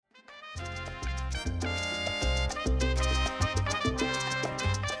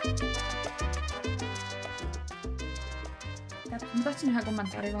Ma tahtsin ühe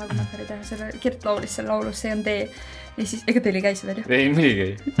kommentaari teha selle Gert laulis selle laulus, see on tee ja siis, ega teil ei käi see veel ju? Ei, muidugi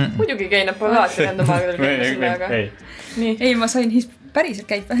ei. Muidugi käi, nad pole alati nende maaga käinud aga... Ei, ma sain päriselt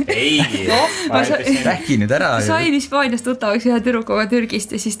käib. Ei, räägi nüüd ära. Sain Hispaaniast tuttavaks ühe tüdrukuga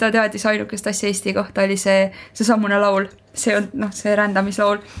Türgist ja siis ta teadis ainukest asja Eesti kohta oli see sammune laul. See on see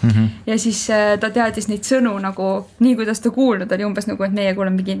rändamislaul. Ja siis ta teadis neid sõnu nagu nii, kuidas ta kuulnud oli umbes nagu, et meie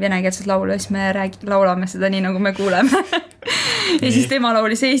kuuleme mingi venekeelset laulu ja siis me laulame seda nii, nagu me kuuleme. Ja siis tema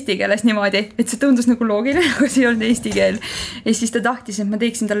laulis eesti keeles niimoodi, et see tundus nagu loogiline, aga see ei olnud eesti keel. Ja siis ta tahtis, et ma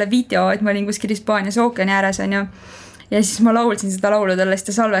teeksin talle video, et ma olin kuskil Hispaanias ookeani ääres on ju. Ja siis ma laulsin seda laulu talle, siis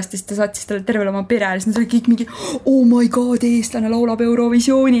ta salvestas, ta saatis talle tervele oma perele, siis nad olid kõik mingi, oh my god, eestlane laulab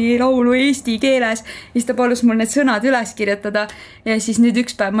Eurovisiooni laulu eesti keeles. Ja siis ta palus mul need sõnad üles kirjutada ja siis nüüd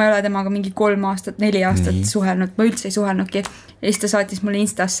üks päev, ma ei ole temaga mingi 3 aastat, 4 aastat suhelnud, ma üldse ei suhelnudki. Ja siis ta saatis mulle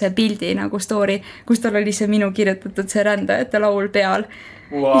Instasse pildi nagu story, kus tal oli see minu kirjutatud see rändajate laul peal.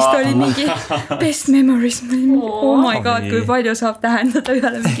 Wow. Siis ta oli mingi best memories, oh my god, kui palju saab tähendada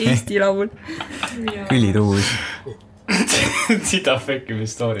ühele mingi eesti laul. Ülituus. Sida fekkimi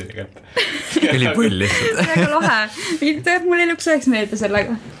story tegelikult. Ülipull lihtsalt. Väga lahe. Tegelikult mul ei lõks üheks meelde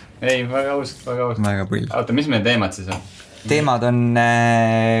sellega. Ei, väga ausalt. Väga pull. Oota, mis meie teemad siis on? Teemad on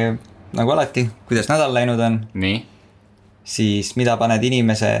nagu alati, kuidas nädal läinud on. Nii. Siis mida paned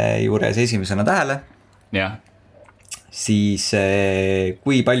inimese juures esimesena tähele. Ja. Siis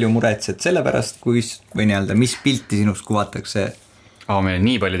kui palju muretsed selle pärast, või nii-öelda, mis pilti sinust kuvatakse. Meil on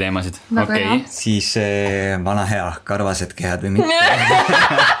nii palju teemasid. Okay. Siis vana hea, karvased kehad või mitte.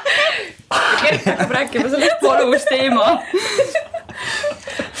 Gert hakkab rääkima sellest valus teema.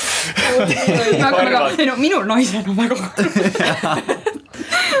 Minul naisena väga.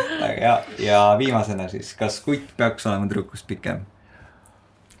 Ja viimasena siis, kas kutt peaks olema tüdrukust pikem?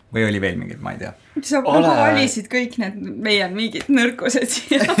 Või oli veel mingid, ma ei tea. Sa valisid kõik need meie mingid nõrkused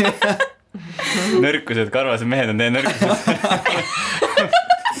siia. Nõrkused, karvased mehed on teie nõrkused.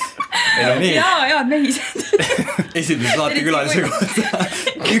 Jaa, mehised. Esimene saate külalise kohta.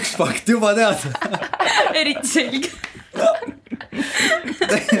 Üks fakt juba tead. Eriti selge.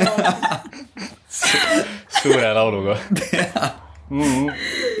 Suure lauluga.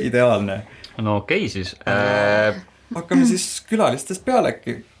 Ideaalne. No okei siis. Hakkame siis külalistest peale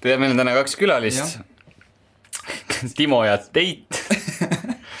äkki. Meil on täna 2 külalist. Timo ja Teit.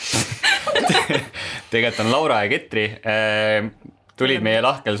 Tegelikult on Laura ja Getri. Tulid meie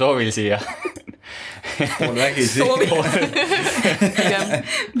lahkel soovil siia. Pool vägisi.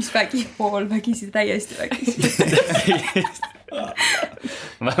 Mis vägi? Pool vägisi, täiesti vägisi.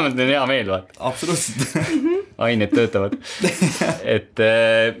 Vähemalt on hea meel, vaat. Absoluutselt. Ained töötavad. Et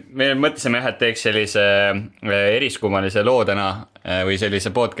me mõtlesime et teeks sellise eriskummalise loo täna või sellise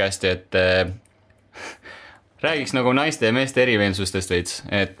podcasti, et räägiks nagu naiste ja meeste eriveensustest veits.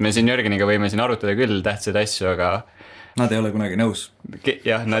 Et me siin Jörgeniga võime siin arutada küll tähtsaid asju, aga nad ei ole kunagi nõus.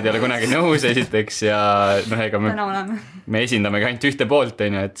 Jah, nad ei ole kunagi nõus esiteks ja ega me esindamegi ainult ühte poolt,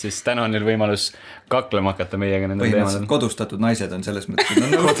 et siis täna on neil võimalus kaklema hakata meiega nendel teemadel. Põhimõtteliselt kodustatud naised on selles mõttes, et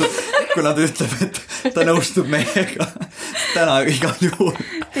nõustud, kui nad ütleb, et ta nõustub meiega täna igal juhul.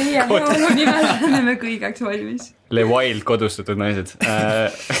 Teie laulu nimel oleme kõigaks valmis. Le Wild kodustatud naised.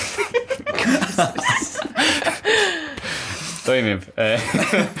 Toimib.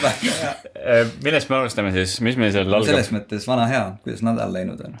 Millest me alustame siis? Mis meil seal algab? Selles mõttes vana hea, kuidas nädal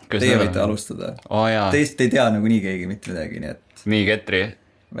läinud on. Teie võite alustada. Teist ei tea nagu nii keegi mitte midagi. Nii Getri.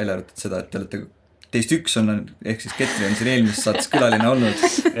 Välja arvatud seda, et te olete teist üks on, ehk siis Getri on siin eelmises saates külaline olnud.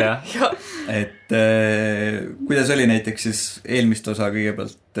 Et kuidas oli näiteks siis eelmist osa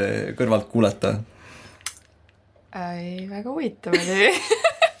kõigepealt kõrvalt kuulata? Ei, väga huvitav oli.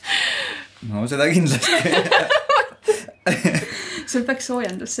 No seda kindlasti. Sul peaks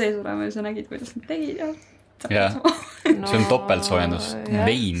soojendus sees olema ja sa nägid, kuidas nad tegid ja see on topelt soojendus.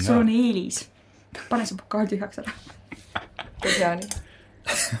 Vein. Sul on eelis. Pane see pokaal tühjaks ära. Põhjani.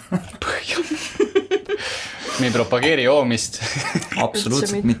 Me ei propageeri joomist.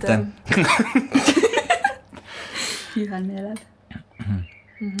 Absoluutselt mitte. Ühel meeled.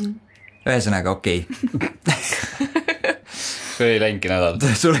 Ühesõnaga okei. Sul ei läinudki nädal.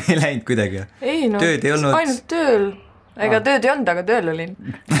 Sul ei läinud kuidagi. Ei no, tööd ei olnud. Ainult tööl. Ega tööd ei olnud, aga tööl olin.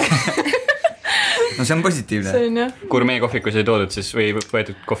 No see on positiivne. See on jah. Gourmet kohvikus ei toodud siis või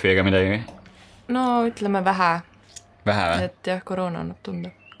võetud kohvi ega midagi? No ütleme vähe. Vähe või? Et jah, koroona annab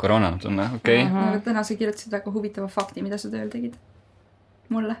tunda. Koroona annab tunda, okei. Aga täna sa kirjutasid väga huvitava fakti, mida sa tööl tegid.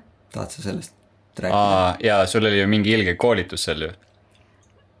 Mulle. Tahad sa sellest rääkida? Ja sul oli ju mingi ilge koolitus seal ju.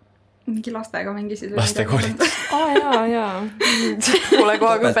 mingi lastega mängisid. Lastekoolid. Jaa. Pole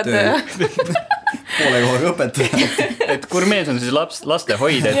kohaga õpetaja. Pole kohaga õpetaja. Et gurmees on siis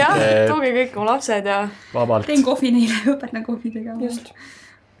lastehoid, et... Jah, tooge kõik oma lapsed ja... Vabalt. Teen kohvi neile, õpetan kohvi tegema. Just.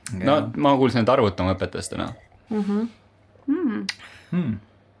 No, ma kuulsin, et arvutama õpetas täna.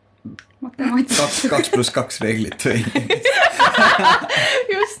 Matemaatika. 2+2 reeglit või?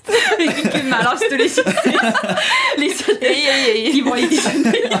 Just. 10 last tuli sisse. Lihtsalt ei. Divaidis on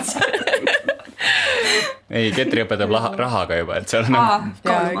lihtsalt. Ei, Getri õpetab rahaga juba, et seal on...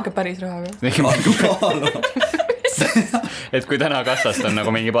 Jaa, ikka päris rahaga. Et kui täna kassast on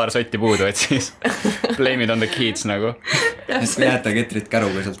nagu mingi paar sotti puudu, et siis blame it on the kids nagu. Et kui jääte Getrit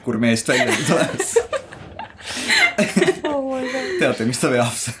käruga sealt gurmeest välja tulemas. Teate, mis ta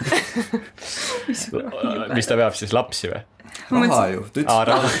veab? Mis ta veab siis, lapsi või? Raha ju, ta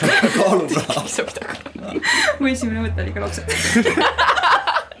ütles kaalub raha. Mu esimene mõte oli ka lapsed.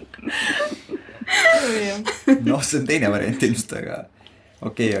 Noh, see on teine variant ilmselt, aga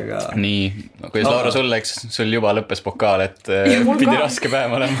okei, aga... Nii, kui Laura sul läks, sul juba lõppes pokaal, et pidi raske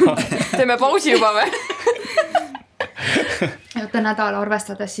päev olema. Teeme pausi juba või? Oota nädala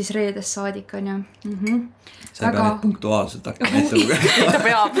arvestades siis reedest saadik on ju. Sa ei pea nüüd punktuaalselt hakkama ette lugema. Ta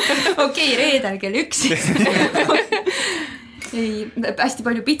peab. Okei, reedel kell 1. Ei, hästi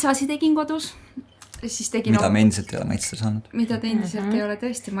palju pitsasi tegin kodus. Siis tegin mida me endiselt ei ole maitsta saanud. Mida te endiselt ei ole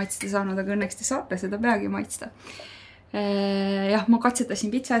tõesti maitsta saanud, aga õnneks te saate seda peagi maitsta. Jah, ma katsetasin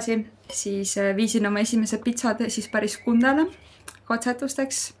pitsasi, siis viisin oma esimesed pitsad siis päris Kundele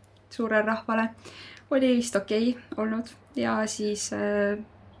katsetusteks suurele rahvale. Oli vist okei olnud ja siis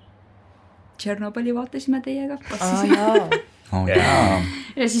Tšernobõli vaatasime teiega.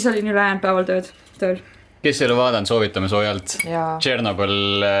 Ja siis olin ülejäänud päeval tööl. Kes ei ole vaadanud, soovitame soojalt.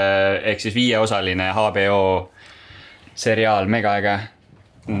 Tšernobõl ehk siis 5-osaline HBO seriaal, mega äge.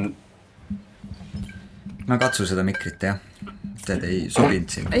 Ma katsu seda mikrit, jah. Tead ei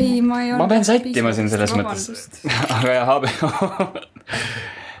sobinud siin. Ei, ma ei ole... Ma pean sättima siin selles mõttes. Aga jah, HBO.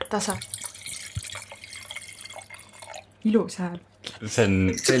 Tasa. Ilus hääl. See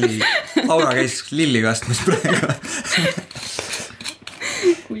oli... Laura käis lilli kastmas praegu.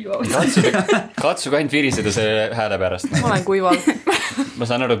 Katsuga ainult viriseda selle hääle pärast. Ma olen kuival. Ma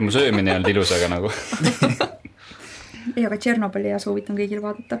saan aru, et mu söömine ei olnud ilus, aga nagu... Ei, aga Tšernobõli ja soovitan kõigil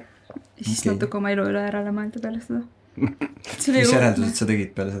vaadata. Siis natuke oma elu üle järele mõelda peale seda. Mis järeldused sa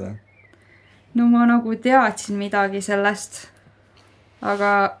tegid peale seda? No ma nagu teadsin midagi sellest.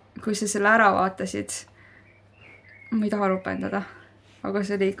 Aga kui sa selle ära vaatasid, ma ei taha rupendada. Aga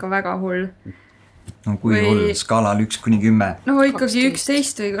see oli ikka väga hull. No kui hull skaalal 1–10? No ikkagi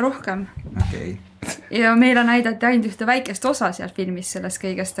 11 või rohkem. Okei. Ja meile näidati ainult ühte väikest osa seal filmis sellest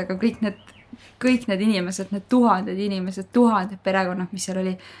kõigest, aga kõik need inimesed, need tuhanded perekonnad, mis seal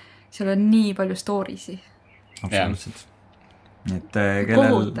oli, seal on nii palju storiesi. Absoluutselt. Et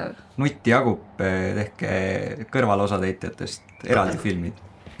kellel nutti jagub, tehke kõrvalosatäitjatest eraldi filmid.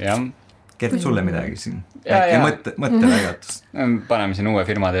 Jah. Kert sulle midagi siin. Mõttevägatus. Paneme siin uue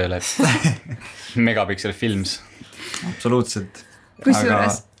firma tööle, et Megapixel Films. Absoluutselt.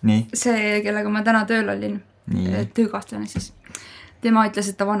 Kusjuures see, kellega ma täna tööl olin, töökahtlane siis, tema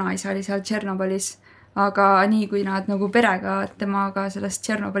ütles, et ta vanaisa oli seal Tšernobõlis, aga nii kui nad nagu perega temaga sellest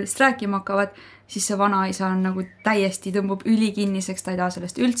Tšernobõlist rääkima hakkavad, siis see vanaisa on nagu täiesti tõmbub ülikinniseks, ta ei taha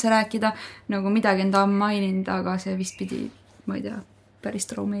sellest üldse rääkida, nagu midagi enda on maininud, aga see vist pidi, ma ei tea, päris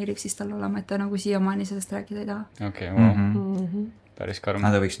traumeerib siis tal olema, et ta nagu siiamaani sellest rääkida ei taha. Okei, wow. Päris karm.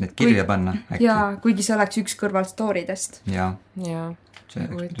 Nad võiks need kirja panna äkki. Jaa, kuigi see oleks üks kõrval storidest. Jaa. See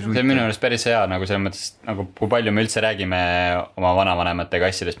on minu arust päris hea, nagu selles mõttes, nagu kui palju me üldse räägime oma vanavanematega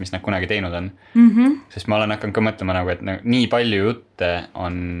asjadest, mis nad kunagi teinud on. Sest ma olen hakanud ka mõtlema nagu, et nii palju jutte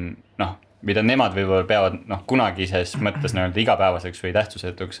on, noh, mida nemad võib-olla peavad kunagises mõttes igapäevaseks või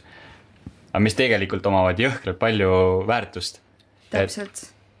tähtsusetuks, aga mis tegelikult omavad jõhkralt palju väärtust. Täpselt.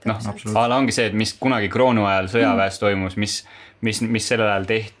 Ala ongi see, et mis kunagi kroonu ajal sõjaväes toimus, mis sellel ajal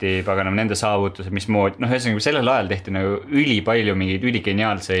tehti, paganam nende saavutused, mis mood, ühesõnaga sellel ajal tehti nagu ülipalju mingeid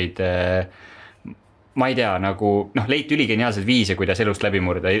üligeniaalseid, ma ei tea, nagu, leiti üligeniaalseid viise, kuidas elust läbi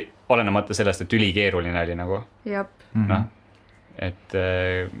murda, olenemata sellest, et ülikeeruline oli nagu. Jab. Et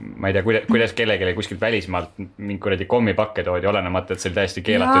ma ei tea, kuidas kellelegi kuskilt välismaalt mingi kuradi kommipakke toodi, olenemata, et see oli täiesti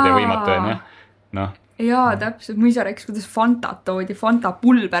keelatud ja võimatu on, Jaa, täpselt. Mu isa rääkis, kuidas Fantat toodi, Fanta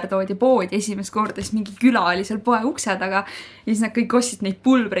pulber toodi poodi esimest korda, siis mingi küla oli seal poe ukse taga ja siis nad kõik ostsid neid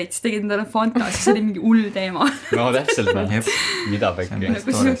pulbreid, siis tegid endale Fanta, siis oli mingi hull teema. No täpselt, mida pekki.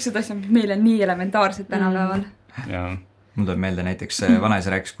 Kui siuksed asjad, mis meil on nii elementaarsed tänapäeval. Mul tuleb meelde näiteks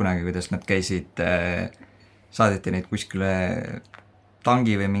vanaisa rääkis kunagi, kuidas nad käisid, saadeti neid kuskile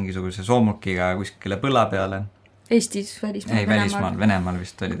tangi või mingisuguse soomukiga kuskile põlla peale. Eestis, välismaal? Ei, välismaal, Venemaal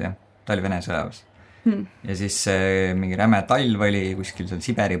vist olid jah. Ta oli Vene sõjaväes. Ja siis mingi räme talv oli, kuskil seal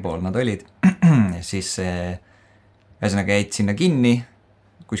Siberi pool nad olid. Ja siis ühesõnaga jäid sinna kinni,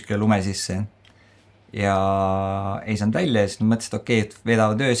 kuskile lume sisse. Ja ei saanud välja ja siis nad mõtlesid, okei, et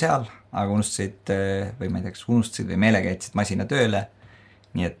vedavad öö seal, aga unustasid, või ma ei tea, kas unustasid või meelega jätsid masina tööle.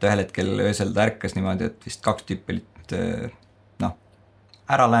 Nii et ühel hetkel öösel ta ärkas niimoodi, et vist 2 tüüpi olid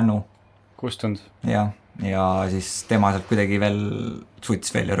ära lännu. Kustund. Ja siis tema sealt kuidagi veel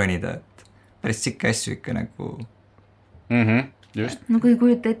suutis välja ronida, et päris sikka asju ikka nagu... Just. No kui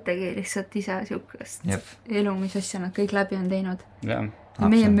kujuta ettegi lihtsalt ise siukest elu, mis asja nad kõik läbi on teinud. Ja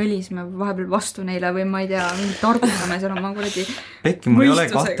meie mölisime vahepeal vastu neile või ma ei tea, mingit targutame seal oma kuradi Pekki, mul ei ole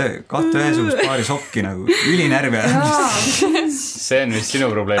kahte ühesugust paari sokki nagu ülinärvi see on vist sinu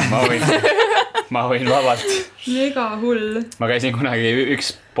probleem, ma võin vabalt. Mega hull. Ma käisin kunagi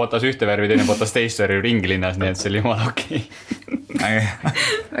üks potas ühte värvi, teine potas teist värvi ringilinnas, nii et see oli jumala okei.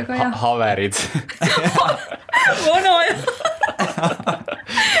 Väga hea. Haverid. Vana ja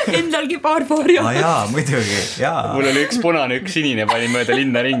endalgi paar jaa, muidugi, jaa. Mul oli üks punane, üks sinine, panin mööda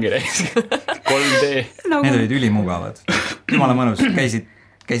linna ringi 3D. Need olid ülimugavad. Jumala mõnus,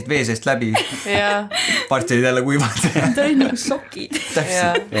 käisid vee seest läbi. Parts olid jälle kuivad. Ta olid nagu sokid.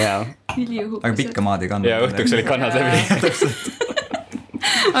 Täpselt. Aga pikka maad ei kandnud. Ja õhtuks olid kannad läbi.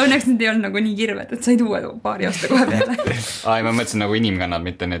 Aga õnneks need ei olnud nagu nii kirved, et said uue paari aasta kohe peale. Ai, ma mõtlesin nagu inimkannad,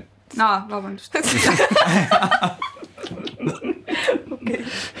 mitte need. Vabandust.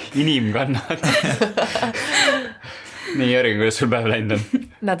 Inimkannad. Nii, Jörgen, kuidas sul päev läinud on?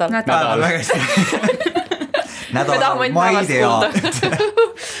 Nädal. Nädal, ma ei tea.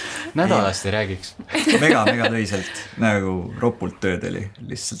 Nädalast ei räägiks. Mega töiselt, nagu ropult tööd oli.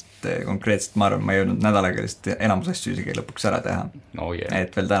 Lihtsalt konkreetselt, ma arvan, ma ei jõudnud nädalaga enamus asju isegi lõpuks ära teha.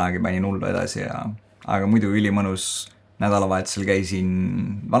 Et veel tänagi panin hullu edasi. Aga muidu ülimõnus nädalavahetusel käisin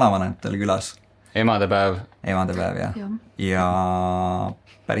vanavanetel külas. Emadepäev, jah. Ja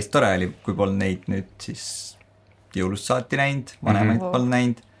päris tore oli, kui polnud neid nüüd siis jõulust saati näinud, vanemaid polnud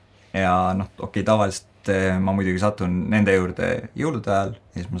näinud. Ja tavaliselt ma muidugi satun nende juurde jõulude ajal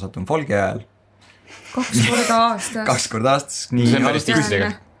ja siis ma satun folgi ajal. 2 korda aastas. 2 korda aastas. See on päris tihti.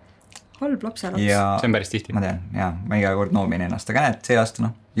 Halb lapselaps. See on päris tihti. Ma tean, ma iga kord noomin ennast, aga näed, see aasta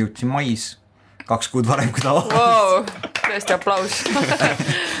jõudsin mais 2 kuud varem kui tavaliselt. Tõesti aplaus.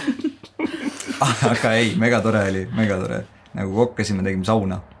 Aga ei, mega tore oli, mega tore. Nagu kokkasime, tegime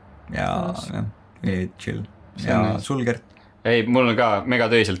sauna ja chill. Ja sul, Gert? Ei, mul on ka mega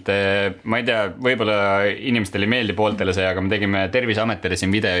töiselt, ma ei tea, võib-olla inimestele ei meeldi pooltele see, aga me tegime Terviseametile siin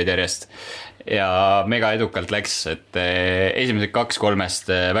videoid järjest ja mega edukalt läks, et esimesed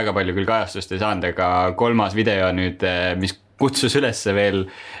 2-3 väga palju küll kajastust ei saanud, aga 3. video nüüd, mis kutsus üles veel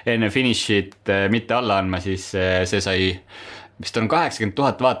enne finishit mitte alla andma, siis see sai, vist on 80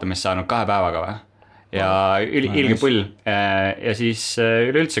 000 vaatamist saanud 2 päevaga või? Ja ilge pull ja siis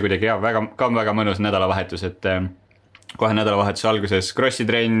üleüldse kuidagi väga mõnus nädalavahetus, et kohe nädalavahetuse alguses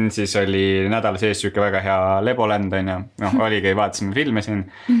crossitrenn, siis oli nädala sees siuke väga hea leboländ, oligi, vaatasime filme siin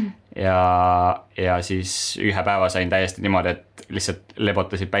ja siis ühe päeva sain täiesti niimoodi, et lihtsalt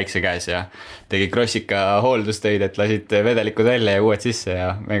lebotasid päikse käes ja tegid crossika hooldustöid, et lasid vedelikud välja ja uued sisse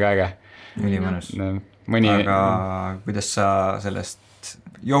ja mega äge. Ülimõnus. Aga kuidas sa sellest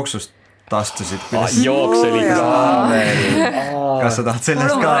jooksust taastusid? Jooks oli ka veel. Kas sa tahad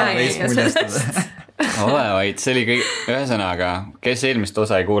sellest ka veits muljastada? Vaid, see oli kõik, ühesõnaga, kes eelmist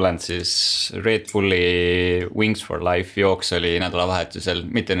osa ei kuulanud, siis Red Bulli Wings for Life jooks oli nädalavahetusel,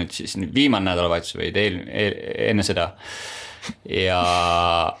 mitte nüüd siis viimane nädalavahetus, vaid enne seda.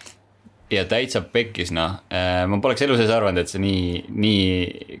 Ja täitsa pekkis, ma poleks elu sees arvanud, et see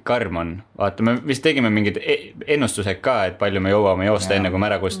nii karm on. Vaata, me vist tegime mingid ennustused ka, et palju me jõuame joosta enne, kui me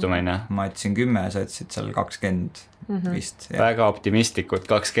ära kustume. Ma ütlesin 10, sa ütlesid seal 20 vist. Väga optimistlikud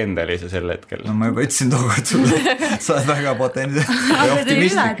 20 oli see sel hetkel. No ma juba ütlesin tookord sulle, sa oled väga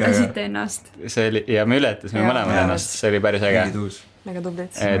optimistlik. Te ületasite ennast. Ja me ületasime mõlemad ennast, see oli päris äge. Mega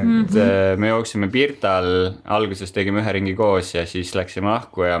tublid. Et me jooksime Pirtal, alguses tegime 1 ringi koos ja siis läksime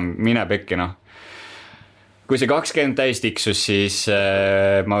lahku ja mine pekki, Kui see 20 täis tiksus, siis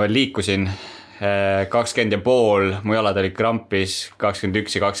ma veel liikusin 20 ja pool, mu jalad olid krampis,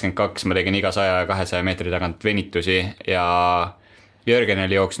 21 ja 22 ma tegin iga 100 ja 200 meetri tagant venitusi ja Jörgen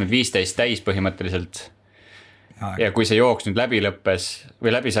oli jooksnud 15 täis põhimõtteliselt. Ja kui see jooks nüüd läbi lõppes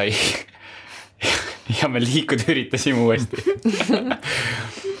või läbi sai ja me liikuda üritasime uuesti.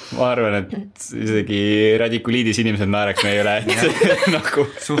 ma arvan, et isegi radikuliidis inimesed naeraks meie üle, et nagu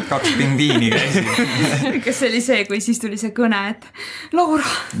suht 2 pingviini käisid. Kas see oli see, kui siis tuli see kõne, et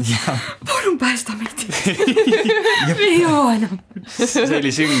Laura, palun päästa meid. See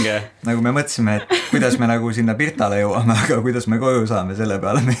oli synge. Nagu me mõtlesime, et kuidas me nagu sinna Pirtale jõuame, aga kuidas me koju saame selle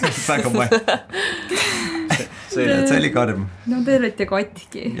peale me väga vaja. See oli karm. No te olete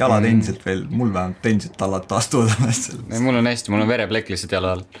katki. Jalad endiselt veel, mul vähemalt endiselt tallad taastuvad. Mul on hästi, mul on vereplekk lihtsalt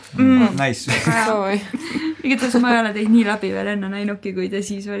jala all. Nice. Igatahes ma ei ole teid nii läbi veel enne näinudki, kui te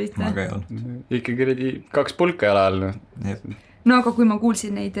siis olite. Ma ka ei olnud. Ikkagi 2 pulka jala all. No aga kui ma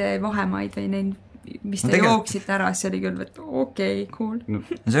kuulsin neid vahemaid või neid, mis te jooksite ära, see oli küll, et okei, cool.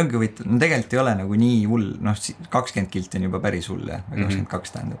 See ongi huvitav. No tegelikult ei ole nagu nii hull. 20 kilti on juba päris hull,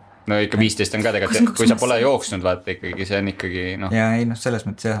 22 tähendab. No ikka 15 on ka tegelikult, kui sa pole jooksnud, vaata ikkagi, see on ikkagi Ja ei, selles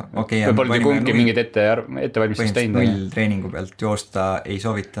mõttes jah, okei. Võib-olla kumbki mingid ettevalmistust teinud. Põhimõtteliselt treeningu pealt joosta ei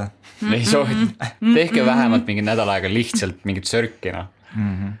soovita. Ei soovita. Tehke vähemalt mingid nädal aega lihtsalt mingit sörki, no.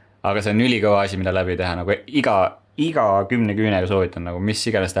 Aga see on ülikõva asi, mida läbi teha, nagu iga 10 küünega soovitan, nagu mis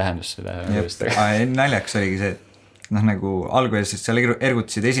iganes tähendus seda. Naljaks oligi see, et nagu alguses seal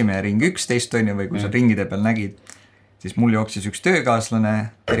ergutasid esimene ring 11 on ju, või kui sa ringide peal nägid, siis mul jooksis üks töökaaslane,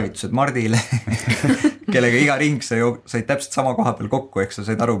 tervitused Mardile, kellega iga ring said täpselt sama koha peal kokku, eks sa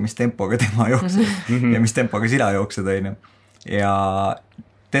said aru, mis tempoga tema jookseb ja mis tempoga sina jooksed, on ju. Ja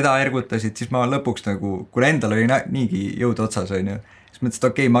teda ergutasid, siis ma lõpuks nagu, kui endal oli niigi jõud otsas, on ju, siis mõtlesin, et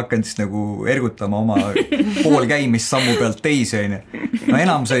okei, ma hakkan siis nagu ergutama oma pool käimist sammu pealt teisi, on ju. No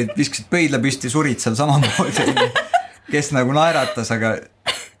enam said, viskasid pöidla püsti, surid seal samamoodi, kes nagu naeratas, aga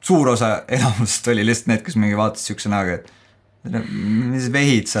suur osa enamusest oli lihtsalt need, kes mingi vaatas siukse näoga, et mis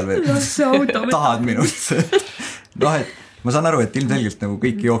vehid seal või tahad minust. No, et ma saan aru, et ilmselgelt nagu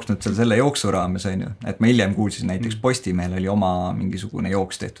kõik jooksnud seal selle jooksu raames, on ju. Et ma hiljem kuulsin näiteks Postimehel oli oma mingisugune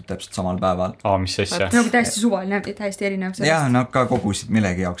jooks tehtud täpselt samal päeval. Mis asja? Nagu täiesti suvaline, täiesti erinev sellest. Jah, nad ka kogusid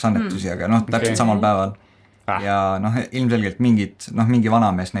millegi jaoks annetusi, aga täpselt samal päeval. Ja ilmselgelt mingi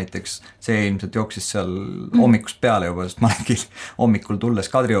vanamees näiteks, see ilmselt jooksis seal hommikust peale juba, sest ma nägin hommikul tulles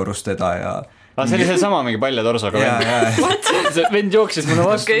Kadriorust teda ja see oli see sama mingi palja torsoga vend. See vend jooksis mulle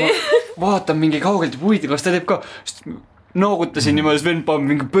vastu, ma vaatan mingi kaugelt ja puidi, kas ta teeb ka, noogutasin niimoodi, siis vend paneb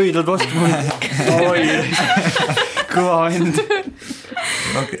mingi pöidlad vastu mulle. Kõva vend.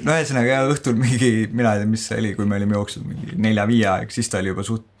 No ühesõnaga õhtul mingi, mina ei tea, mis see oli, kui me olime jooksnud mingi 4-5 aeg, siis ta oli juba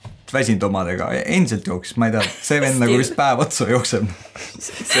suht väsinud omadega, endiselt jooksis, ma ei tea, see vend nagu vist päev otsa jookseb.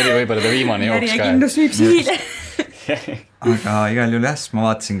 See oli võib-olla ta viimane jooks ka. Järjekindlus viib siile. Aga igal juhul jah, ma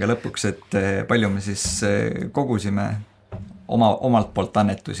vaatasin ka lõpuks, et palju me siis kogusime omalt poolt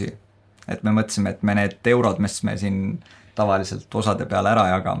annetusi. Et me mõtlesime, et me need eurod, mis me siin tavaliselt osade peale ära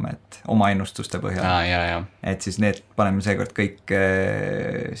jagame, et oma ennustuste põhjal. Et siis need paneme seekord kõik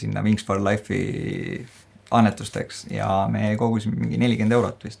sinna Wings for Life'i annetusteks ja me kogusime mingi 40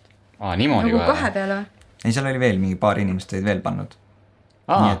 eurot vist. Niimoodi nagu 2 peale? Ei, seal oli veel mingi paar inimest olid veel pannud.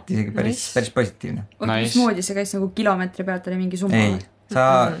 Nii et isegi päris positiivne. Mis moodi see käis nagu kilomeetri pealt oli mingi summa? Ei,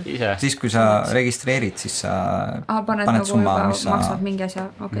 siis kui sa registreerid, siis sa paned summa, mis sa maksad mingi asja,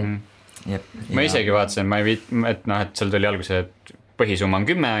 okei. Ma isegi vaatasin, et seal tuli alguse, et põhisumma on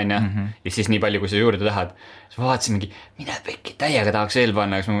 10 on ja siis nii palju, kui sa juurde tahad. Siis ma vaatasin mingi, mine pekki, täiega tahaks veel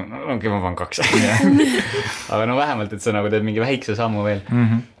panna, ma pann 2. Aga vähemalt, et sa nagu teed mingi väikse sammu veel.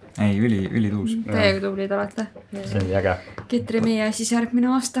 Ei, üli tuus. Täiega tublid olete. See oli äge. Getri meie siis järgmine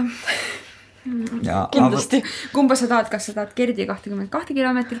aasta. Kindlasti. Kumba sa tahad, kas sa tahad Gerdi 22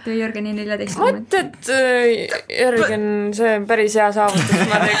 kilomeetrit või Jürgeni 14 kilomeetrit? Et Jürgen, see on päris hea saavutus,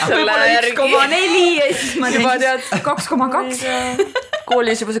 ma teeks selle järgi. 1,4 ja siis ma teeks 2,2.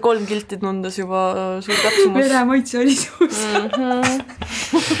 Koolis juba see 3 kilti tundas juba suur täpsumus. Vere maitse oli suus.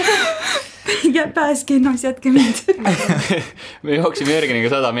 Ja pääske ennast, jätke mind. Me jooksime Jürgeniga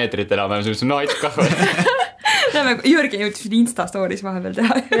 100 meetrit enam, me no aitab kahva. Jürgen jõudis Insta stories vahepeal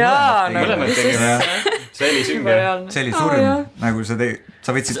teha. See oli sünge. See oli surm, nagu sa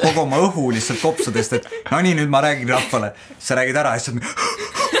võtsid kogu oma õhu lihtsalt kopsudest, et no nii, nüüd ma räägin rahvale. Sa räägid ära ja siis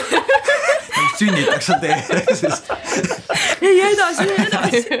sünnitaks seal tee. Ei, edasi.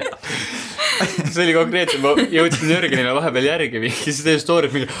 See oli konkreetselt, ma jõudsin Jürgenile vahepeal järgi, siis teie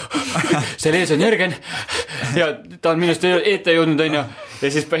story'd mingi, seal ees on Jürgen ja ta on minust ette jõudnud, on ju. Ja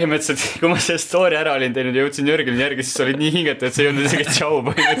siis põhimõtteliselt, kui ma see story ära olin teinud ja jõudsin Jürgenile järgi, siis olid nii hingeta, et see ei olnud isegi tšau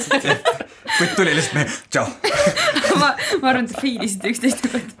põhimõtteliselt. Kuid tuli lihtsalt meie tšau. Ma arvan, et fiilisid üksteist.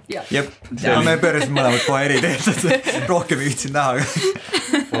 Jep, me pöörasime mõlemad kohe eri teed, rohkem viitsin näha.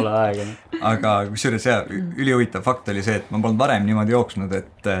 Pole aega. Aga kusjuures ülihuvitav fakt oli see, et ma polnud varem niimoodi jooksnud,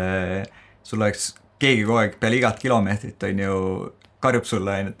 et sul oleks keegi kogu aeg peale igat kilomeetrit on ju karjub sulle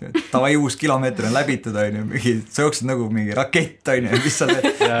ainult, tavai uus kilomeeter on läbitud, on ju, mingi, sa jooksed nagu mingi rakett, on ju, mis sa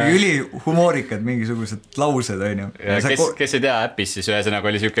mingi ülihumoorikad mingisugused laused, on ju. Kes ei tea äppis, siis ühesõnaga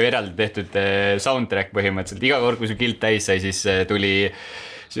oli siuke eraldi tehtud soundtrack põhimõtteliselt, iga kord, kui su kilt täis sai, siis tuli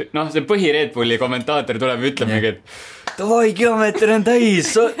see põhi Red Bulli kommentaator tuleb ja ütleb mingi, et davai, kilomeeter on täis,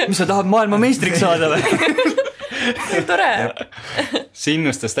 mis sa tahad maailma meistriks saada või? Tore. See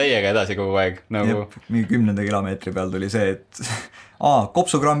innustas täiega edasi kogu aeg nagu... mingi 10. kilomeetri peal tuli see, et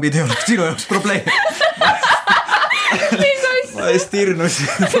kopsukrambid ei oleks sinu jaoks probleem. Ma hästi hirnusin.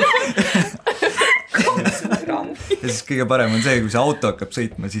 Ja siis kõige parem on see, kui see auto hakkab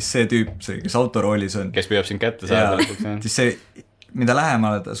sõitma, siis see tüüp, kes autoroolis on, kes püüab sind kätte saada, siis see, mida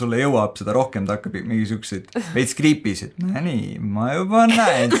lähemale ta sulle jõuab, seda rohkem ta hakkab mingisugused veits kriipisid. Nii, ma juba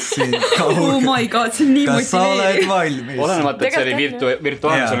näen siin oh my god, see on nii kas sa oled valmis? Olenemata, et see oli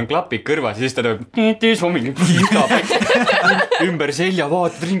virtuaalne, sul on klapid kõrvas ja siis ta tuleb ümber selja,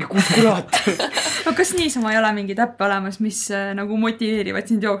 vaatad ringi, kus kurat. No kas niisama ei ole mingi täppe olemas, mis nagu motiveerivad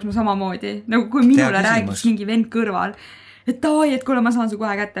sind jooksma samamoodi? Nagu kui minule räägiks mingi vend kõrval, et davai, et kuule, ma saan su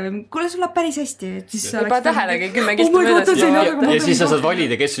kohe kätte või kuule, sul läheb päris hästi. Juba tähelegi 10 kistu möödas. Ja siis sa saad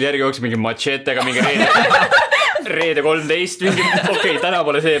valida, kes sul järgi jookseb mingi machetega, mingi reede 13, mingi okei, täna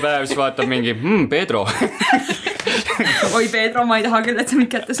pole see päev, siis vaatab mingi Pedro. Oi Pedro, ma ei taha küll, et sa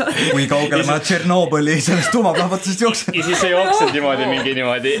mind kätte saad. Kui kaugele ma Tšernobõli sellest tuumaplahvatusest jooksen. Ja siis sa jooksed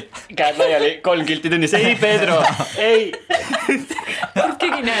niimoodi, käed laiali, 3 kilti tunnis, ei Pedro, ei.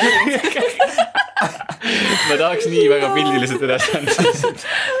 Keegi näed. Ma tahaks nii väga pildiliselt edasi anda.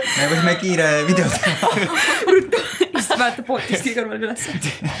 Me võime kiire video teha. Siis vaatab pooltiski kõrval üles.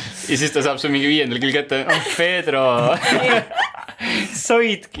 Ja siis ta saab su mingi 5. küll kätte. Pedro,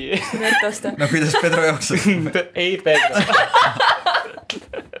 soidki. No kuidas Pedro jookseb? Ei Pedro.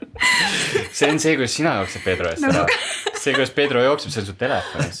 See on see, kuidas sina jookseb Pedro eest ära. See, kuidas Pedro jookseb, see on su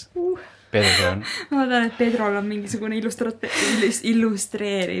telefonis. Pedro on. Ma tean, et Pedrol on mingisugune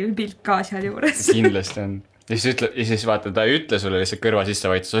illustreeriv pilt ka seal juures. Kindlasti on. Ja siis vaata, ta ei ütle sulle lihtsalt kõrva sisse,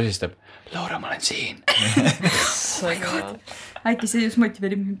 vaid sosistab. Laura, ma olen siin. Äkki see just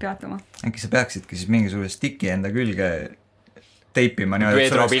motiveerib mind peatama. Äkki sa peaksidki siis mingisugune stiki enda külge teipima.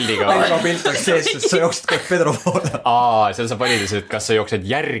 Pedro pildiga. Pedro pilt oleks sees, sest sa jooksed kõik Pedro poole. Seal saab valida, et kas sa jooksed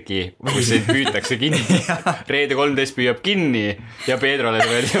järgi, kui see püütakse kinni. Reede 13 püüab kinni ja Pedrole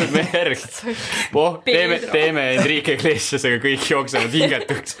sa veel jõudme järgi. Teeme Enrique Iglesiasega kõik jooksevad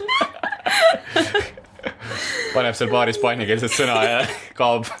hingetuks. Paneb seal paar hispaaniakeelset sõna ja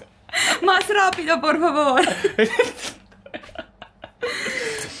kaob. Mas rápido, por favor.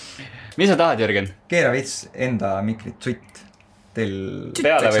 Mis sa tahad, Jürgen? Keera veits enda mikrit sutt.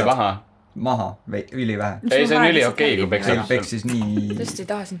 Peale või maha? Maha, üli vähe. Ei, see on üli okei, kui peksis nii... Tõesti ei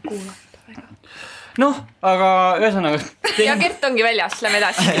taha sind kuulata. Noh, aga ühesõnaga... Ja Gert ongi väljas, lähme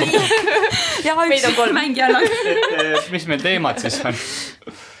edasi. Ja üks mängijana. Mis meil teemad siis on?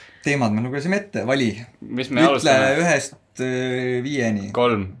 Teemad me lugesime ette, vali. Mis me alustame? Ütle 1-5.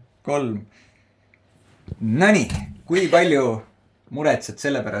 3. Nonii, kui palju muretsed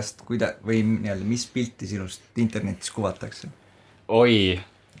selle pärast, või mis pilti sinust internetis kuvatakse? Oi.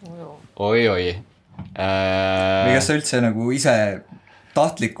 Või kas sa üldse nagu ise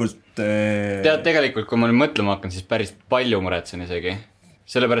tahtlikult... Tead, tegelikult, kui ma nüüd mõtlema hakkan, siis päris palju muretsen isegi.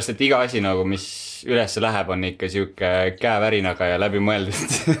 Sellepärast, et iga asi, nagu, mis üles läheb, on ikka siuke käevärinaga ja läbi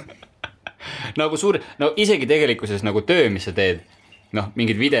mõeldud. Nagu isegi tegelikkuses nagu töö, mis sa teed,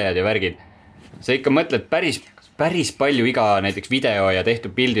 mingid videod ja värgid, sa ikka mõtled päris palju iga näiteks video ja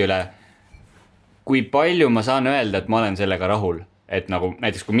tehtud pildi üle, kui palju ma saan öelda, et ma olen sellega rahul. Et nagu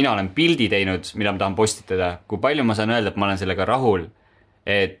näiteks, kui mina olen pildi teinud, mida ma tahan postitada, kui palju ma saan öelda, et ma olen sellega rahul,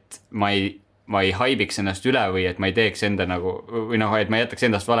 et ma ei haibiks ennast üle või et ma ei teeks enda nagu, või et ma jätaks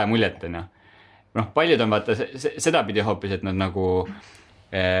endast vale muljet. Paljud on vaata seda pidi hoopis, et nad nagu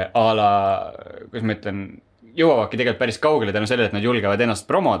kuidas ma ütlen, jõuavadki tegelikult päris kaugele tänu sellele, et nad julgevad ennast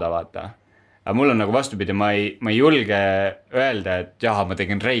promoda, vaata. Aga mul on nagu vastupidi, ma ei julge öelda, et ma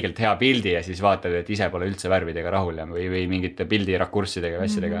tegin reigelt hea pildi ja siis vaatad, et ise pole üldse värvidega rahul või mingite pildi rakurssidega ja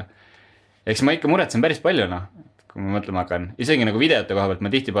asjadega. Eks ma ikka muretsen päris palju, kui ma mõtlema hakkan. Isegi nagu videote koha pealt ma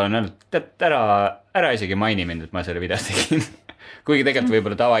tihtipeale olen öelnud, et ära isegi maini mind, et ma selle video tegin. Kuigi tegelikult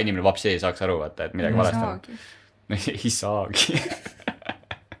võib-olla tavainimene vapsi ei saaks aru, vaata, et midagi valesti on. Ei saagi.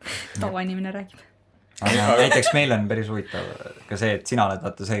 Tavainimene räägib. Näiteks meil on päris huvitav ka see, et sina oled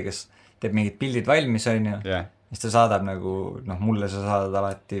vaata see, kes teeb mingid pildid valmis, on ju. Siis ta saadab nagu, mulle sa saadad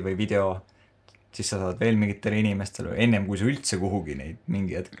alati või video, siis sa saadad veel mingitele inimestele, ennem kui sa üldse kuhugi neid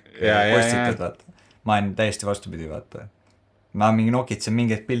mingi hetk postitad, vaata. Ma olen täiesti vastupidi, vaata. ma mingi nokitsen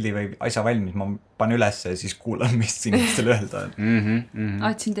mingit pildi või asja valmis, ma panen üles ja siis kuulan, mis inimestele öelda on.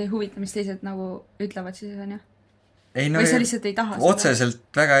 Sind ei huvita, mis teised nagu ütlevad siis, on ju? Ei, no, või sa lihtsalt ei taha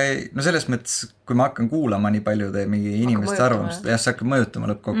otseselt väga ei, no selles mõttes, kui ma hakkan kuulama nii paljude mingi inimeste arvamust, ja see hakkab mõjutama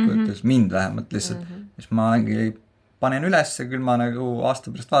lõppkokkuvõttes mind vähemalt lihtsalt, siis ma panen üles ja küll ma nagu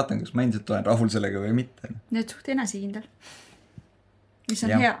aasta pärast vaatan, kas ma endiselt olen rahul sellega või mitte. Need suht enesekindel, mis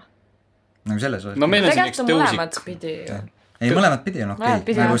on hea. Nagu selles osas. No meil on siin üks tõusik. Mõlemad pidi. Ei, mõlemad pidi on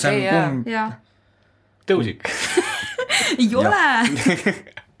okei. Nagu see on tõusik. Ei ole.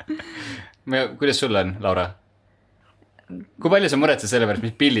 Kuidas sul on, Laura? Kui palju sa muretsed selle pärast,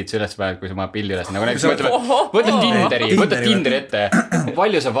 mis pildid sa üles paned, kui sa pildi üles? Nagu näiteks võtad Tinderi ette. Kui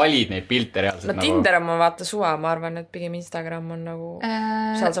palju sa valid neid pilte reaalselt? No Tinder on ma vaata suva, ma arvan, et pigem Instagram on nagu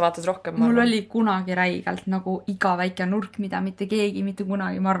seal sa vaatad rohkem. Mul oli kunagi räigelt nagu iga väike nurk, mida mitte keegi, mitte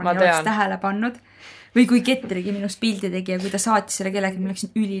kunagi, ma arvan, ei oleks tähele pannud. Või kui Getrigi minust pildi tegi ja kui ta saatis selle kellegi, ma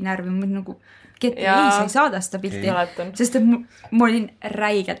läksin ülinärvi, ma nagu Getri, ei, sa ei saada seda pilti, sest et ma olin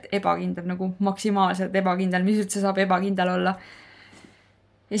räigelt ebakindel, nagu maksimaalselt ebakindel, mis üldse saab ebakindel olla.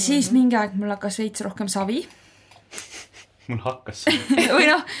 Ja siis mingi aeg mul hakkas veits rohkem savi. Mul hakkas. Või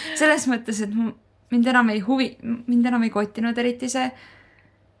noh, selles mõttes, et mind enam ei kottinud eriti see.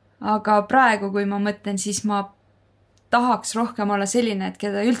 Aga praegu, kui ma mõtlen, siis ma tahaks rohkem olla selline, et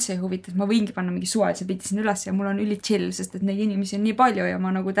keda üldse ei huvita, et ma võingi panna mingi suvalise pildi siin üles ja mul on üli chill, sest et neid inimesi on nii palju ja ma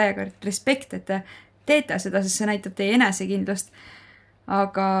nagu täiega respekt, et te teete seda, sest see näitab teie enesekindlust.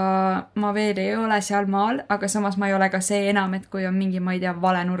 Aga ma veel ei ole seal maal, aga samas ma ei ole ka see enam, et kui on mingi, ma ei tea,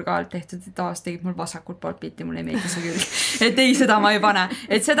 vale nurga alt tehtud, et aasta tegid mul vasakult poolt pilti, mul ei meeldi see küll. Et ei, seda ma ei pane.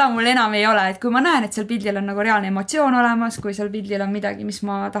 Et seda mul enam ei ole, et kui ma näen, et seal pildil on nagu reaalne emotsioon olemas, kui seal pildil on midagi, mis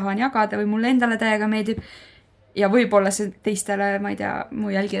ma tahan jagada või mulle endale täiega meeldib, ja võib-olla see teistele, ma ei tea, mu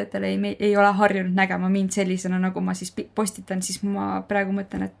jälgijatele ei ole harjunud nägema mind sellisena, nagu ma siis postitan, siis ma praegu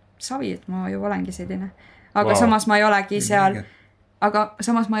mõtlen, et savi, et ma ju olengi selline. Aga samas ma ei olegi seal, aga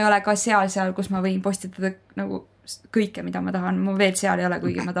samas ma ei ole ka seal, kus ma võin postitada nagu kõike, mida ma tahan. Ma veel seal ei ole,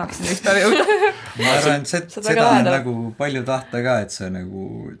 kuigi ma tahaksin üks päev jõuda. Ma arvan, et seda on nagu palju tahta ka, et see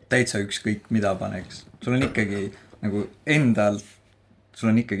nagu täitsa ükskõik mida paneks. Sul on ikkagi nagu sul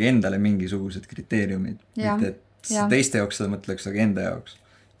on ikkagi endale mingisugused kriteeriumid, mitte et teiste jaoks seda mõtleks, aga enda jaoks.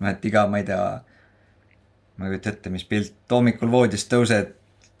 Et iga, ma ei tea, ma ei võtta ette, mis pilt, hommikul voodist tõused,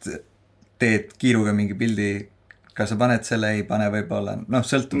 teed kiiruga mingi pildi, kas sa paned selle, ei pane võib-olla,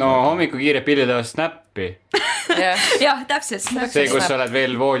 sõltub. No hommikul kiire pildi teevad snappi. Jah, täpselt. See, kus sa oled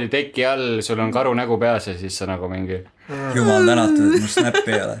veel voodi teki all, sul on karu nägu peas ja siis sa nagu mingi... Jumal tänatud, et mul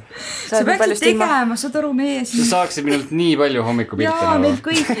snappi ei ole. Sa peaksid tegema, saad aru meie siin. Sa saaksid minult nii palju hommikupilte. Jaa, meil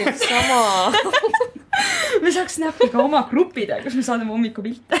kõigil sama. Me saaks snappi ka oma gruppide, kus me saadame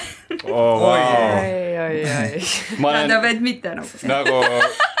hommikupilte. Oi. Tähendab, et mitte nagu.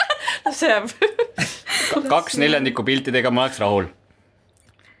 See jääb. 2/4 piltidega ma oleks rahul.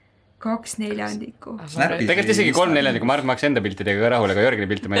 2/4. Tegelikult isegi 3/4, ma arvan, ma oleks enda piltidega ka rahul, aga Jörgeni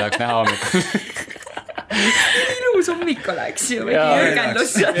pilti ma ei tahaks näha hommikul. Ilus hommik oleks ju, väike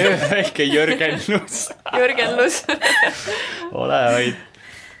jörgenlus. Väike jörgenlus. Ole vaid.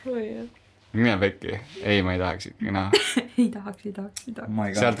 Mine pekki. Ei, ma ei tahaks ikka. Ei tahaks.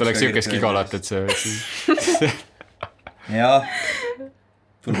 Sealt oleks siukest gigolat, et see võiks. Jah,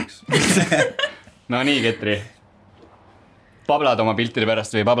 tuleks. No nii, Getri. Pablad oma piltide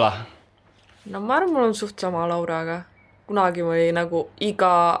pärast või Pabla? No ma arvan, mul on suht sama Lauraga. Kunagi oli nagu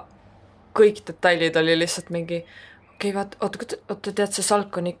kõik detailid oli lihtsalt mingi oota, tead, see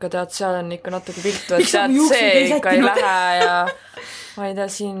salk on ikka, tead, seal on ikka natuke viltu, et tead, see ikka ei lähe ja ma ei tea,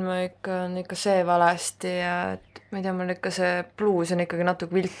 siin ma on ikka see valesti ja ma ei tea, mul ikka see bluus on ikkagi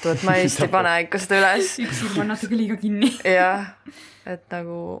natuke viltu, et ma ei pane ikka seda üles. Üks silm on natuke liiga kinni. Jah, et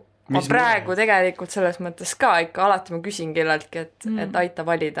nagu ma praegu tegelikult selles mõttes ka ikka alati ma küsin kelleltki, et aita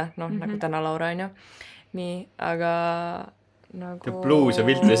valida, nagu täna Laura on ju. Nii, aga nagu... Blues ja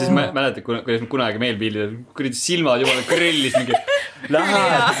vilt ja siis mäletad, kuidas kunagi meil pildid, kuradi silmad jumala krellis mingi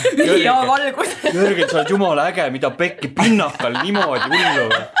lähed. Ja valgus. Jörgen, sa oled jumala äge, mida pekki pinnakal niimoodi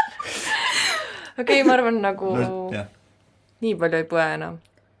hullu. Okei, ma arvan nagu nii palju ei põe enam.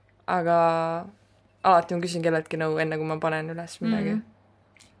 Aga alati ma küsin kelleltki nõu enne, kui ma panen üles midagi.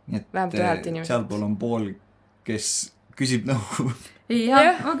 Vähemalt ühelt inimesed. Sealpool on pool, kes küsib nõu.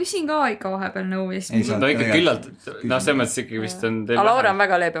 Ja, ma küsin ka ikka vahepeal nõu. No ikka küllalt, see mõttes ikkagi vist on teil... Laura on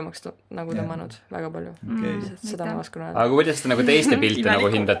väga leebemaks nagu tõmmanud, väga palju. Seda ma oskan öelda. Aga kuidas te nagu teiste pilte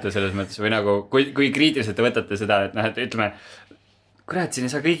nagu hindate selles mõttes või nagu, kui kriitiliselt te võtate seda, et ütleme, kurat, siin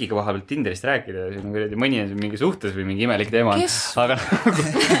ei saa kõigiga vahepeal Tinderist rääkida, mõni on mingi suhtes või mingi imelik teema. Kes? Aga nagu...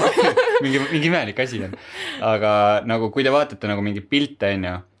 mingi imelik asi on. Aga nagu kui te vaatate nagu mingi pilte on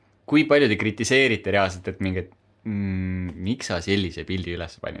ju, kui palju te kritiseerite reaalselt, et mingid miks sa sellise pildi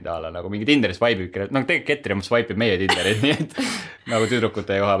üles panid ala, nagu mingi Tinderis vaibib, nagu tegelikult Getri omas vaibib meie Tinderit, nii et nagu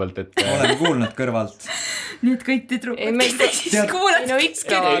tüdrukute koha pealt, et olen kuulnud kõrvalt. Nii et kõik tüdrukud, kes te siis kuulad.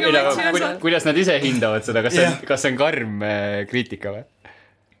 Kuidas nad ise hindavad seda, kas see on karm kriitika või?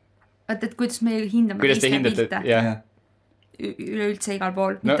 Et kuidas me hindame teiste pilte? Üleüldse igal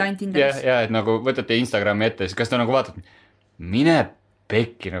pool, mitte ainult Tinderis. Ja, et nagu võtate Instagrami ette, siis kas ta nagu vaatab, mine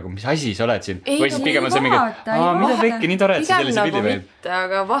pekki, nagu mis asi sa oled siin? Või siis pigem on see mingi, mida pekki, nii tore, et sa sellise pildi veel.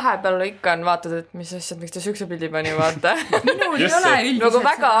 Aga vahepeal ikka on vaatad, et mis asjad, miks ta sükse pildi pani, vaata. Minul ei ole üldiselt. Nagu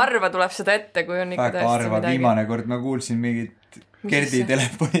väga harva tuleb seda ette, kui on ikka väga harva, viimane kord ma kuulsin mingit Gerdi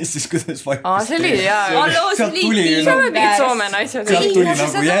telefonis, siis kuidas vaipis. See oli, jaa. Sealt tuli Soome naised. Sealt tuli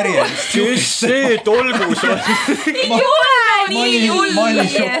nagu järjest. Kes see tolgus on? Ei ole nii julli. Ma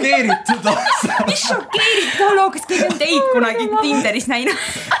olin šokeeritud. Mis šokeeritud? Hallo, kas kõik on teid kunagi Tinderis näinud?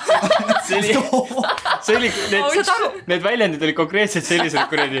 See oli, need väljendid olid konkreetselt sellised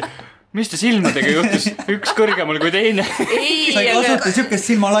kuradi, mis ta silmadega juhtus, üks kõrgemal kui teine. Sa ei kasuta siukest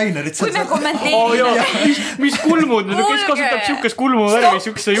silmalainerit. Kui me kommenteerime. Mis kulmud, kes kasutab siukest kulmuvärvi,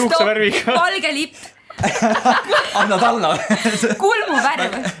 siukse juuksevärviga? Valge lipp. Annad alla.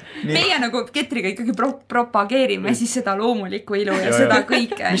 Kulmuvärv. Meie nagu Getriga ikkagi propageerime siis seda loomulikku ilu ja seda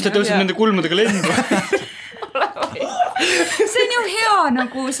kõike. Mis ta tõuseb nende kulmudega lendu? See on ju hea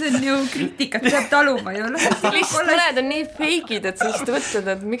nagu, see on ju kriitikat peab taluma ju. Lihtsalt mõned on nii feigid, et sa just võtled,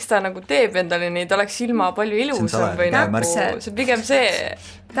 et miks ta nagu teeb endale nii, ta oleks ilma palju ilusam või nagu, see pigem see.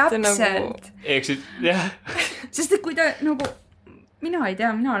 Täpselt. Eksid, jah. Sest et kui ta nagu, mina ei tea,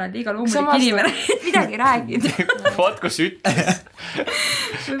 mina olen liiga loomulik inimene, et midagi räägid. Vaat, kus ütles.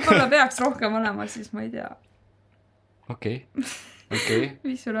 Võib-olla peaks rohkem olema, siis ma ei tea. Okei.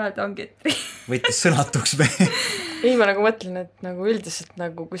 Mis sul öelda on Getri? Võitis sõnatuks või? Ei, ma nagu mõtlen, et nagu üldiselt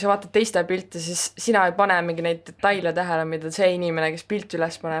nagu, kui sa vaatad teiste pilte, siis sina ei pane mingi neid detaile tähele, mida see inimene, kes pilt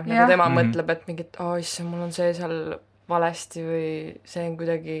üles paneb, nagu tema mõtleb, et mingit, issand, mul on see seal valesti või see on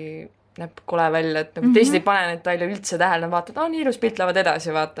kuidagi näeb kole välja, et nagu teised ei pane neid detaile üldse tähele, nad vaatavad, nii ilus pilt lähevad edasi,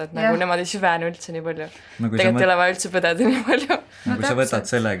 vaata, et nagu nemad ei süvene üldse nii palju. Tegelikult ei ole vaja üldse põdeda nii palju. Kui sa võtad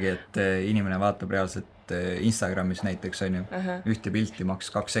sellegi, et inimene vaatab reaalselt Instagramis näiteks on ju, ühte pilti maks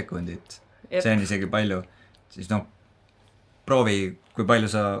 2 sekundit, see on isegi palju, siis proovi, kui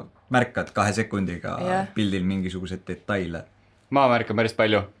palju sa märkad 2 sekundiga pildil mingisugused detaile. Ma märkan päris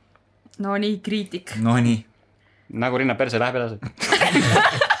palju. No nii, kriitik. No nii. Nagu rinna perse läheb edasi.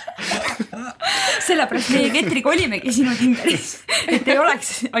 Sellepärast meie Getriga olimegi sinu Tinderis, et ei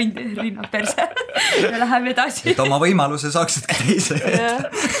oleks ainult rinnad perse ja läheb edasi. Et oma võimaluse saaksid ka teise.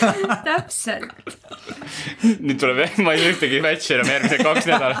 Täpselt. Nüüd tuleb, ma ei ühtegi matši enam järgmised 2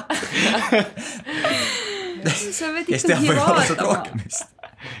 nädalat. Sa võid kes teab võimalused rohkem vist.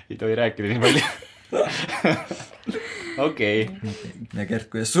 Ei tohi rääkida nii palju. Okei. Ja Gert,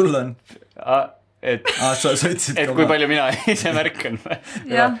 kuidas sul on? Et kui palju mina ise märkan.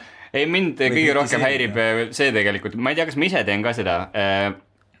 Jah. Ei, mind kõige rohkem häirib see tegelikult, ma ei tea, kas ma ise teen ka seda,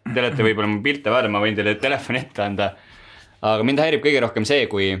 te olete võib-olla mu pilte vaadata, ma võin teile telefoni ette anda, aga mind häirib kõige rohkem see,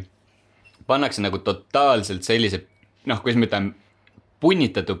 kui pannakse nagu totaalselt sellised, kuidas ma ütlen,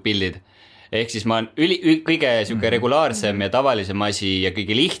 punnitatud pildid, ehk siis ma on kõige siuke regulaarsem ja tavalisem asi ja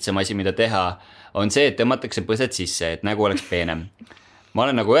kõige lihtsam asi, mida teha, on see, et tõmmatakse põsed sisse, et nägu oleks peenem. Ma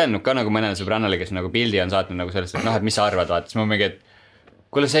olen nagu öelnud ka nagu mõnele sõbrannale, kes nagu pildi on saatnud nagu sellest, et et mis sa arvad, vaata, siis ma mingi, et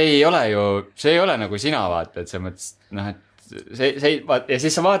kuule, see ei ole nagu sina vaata, et see mõttes, et see ja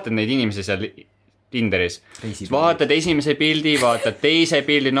siis sa vaatad neid inimesi seal Tinderis, siis vaatad esimese pildi, vaatad teise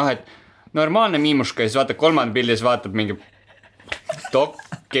pildi, et normaalne miimuška ja siis vaatad 3. pildi ja siis vaatad mingi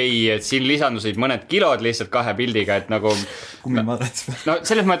et siin lisandusid mõned kilod lihtsalt 2 pildiga, et nagu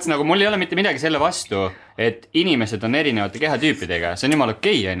selles mõttes nagu mul ei ole mitte midagi selle vastu, et inimesed on erinevate kehatüüpidega, see on jumal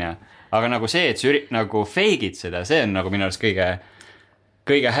okei, on ju, aga nagu see, et sa nagu feigid seda, see on nagu minu arust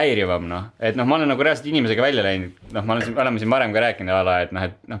kõige häirivam, et ma olen nagu reaalselt inimesega välja läinud, oleme siin varem ka rääkinud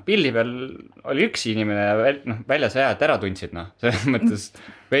et pildi peal oli üks inimene ja väljas ajad ära tundsid, selles mõttes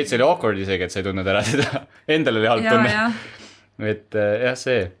veits oli awkward isegi, et sa ei tundnud ära seda, endal oli halb tunne, et jah,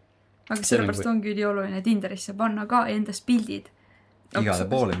 see. Aga sellepärast ongi ülioluline Tinderisse panna ka endast pildid. Igale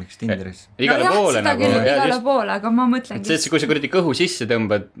poole, miks Tinderis? Igale poole nagu. Igale poole, aga ma mõtlen. See, kui sa kuradi kõhu sisse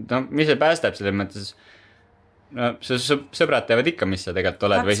tõmbad, mis see päästab selles mõttes? Sõbrad teavad ikka, mis sa tegelikult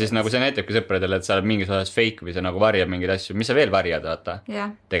oled. Või siis nagu see näitabki sõpradele, et sa oled mingis osas fake või sa nagu varjad mingeid asju. Mis sa veel varjad, vaata?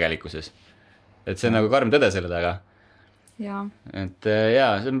 Tegelikkuses. Et see on nagu karm tõde selle taga. Ja. Et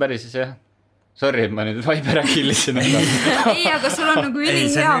jaa, see on päris jah. Sorry, et ma nüüd vibe ära killisin. Ei, aga sul on nagu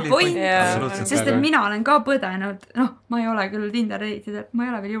ülihea point, sest et Väga. mina olen ka põdenud, ma ei ole küll Tinder-date'idel, ma ei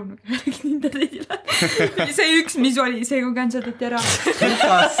ole veel jõudnud Tinder-date'ile. See üks, mis oli, see kui canceldati ära.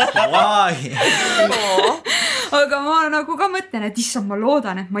 Aga ma nagu ka mõtlen, et issand, ma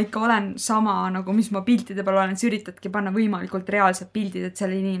loodan, et ma ikka olen sama nagu, mis ma piltide peal olen, sa üritadki panna võimalikult reaalsed pildid, et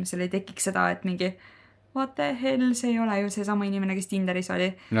sellel inimesel ei tekiks seda, et mingi what the hell, see ei ole ju see sama inimene, kes Tinderis oli.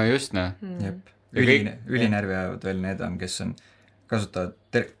 No just, noh. Jep. Ülinärvi ajavad veel need on, kes on, kasutavad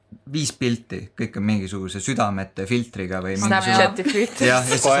 5 pilti, kõik on mingisuguse südamete filtriga või Snapchati filtri.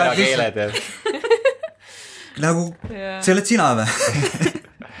 Koera keeled. Nagu, see oled sina või?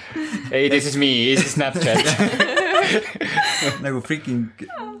 Ei, this is me, this is Snapchat. Nagu freaking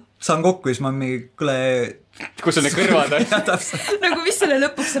saan kokku ja siis ma mingi, kuule... Kus on need kõrvad? Nagu mis selle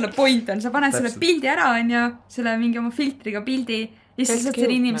lõpuks selle point on, sa paned selle pildi ära, on ju, selle mingi oma filtriga pildi ja siis saad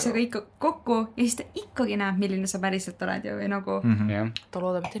selle inimesega ikka kokku ja siis ta ikkagi näeb, milline sa päriselt oled ju või nagu... Ta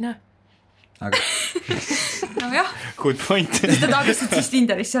loodab, et ei näe. Aga... No jah. Good point. Ta tagastud siis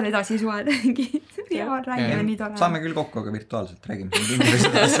Tinderis seal edasi suhelda. Räägime nii tore. Saame küll kokku, aga virtuaalselt räägime Tinderis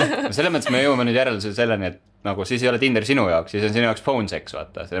edasi. Selles mõttes me jõuame nüüd järeldusele selleni, et nagu siis ei ole Tinder sinu jaoks, siis on sinu jaoks phone sex,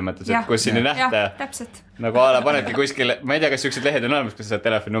 vaata. Selles mõttes, et kus sinna nähta. Täpselt. Nagu ala panedki kuskile, ma ei tea, kas sellised lehed on olemas, kus sa saad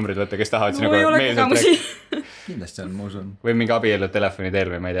telefoninumbrid võtta, kes tahavad no, ei ole kogemusi. Kindlasti on, ma usun. Või mingi abiellud telefoni teel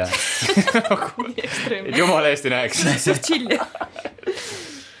või ma ei tea. Jumala eest ei näeks. See on chill.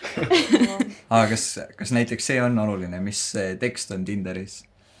 Aga kas näiteks see on oluline, mis tekst on Tinderis?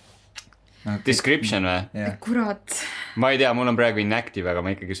 Description või? Yeah. Kurat. Ma ei tea, mul on praegu inactive, aga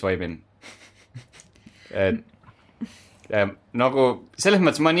ma ikkagi swipe'in. Nagu selles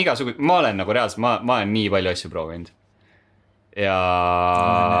mõttes ma olen nagu reaalselt, ma olen nii palju asju proovinud. Ja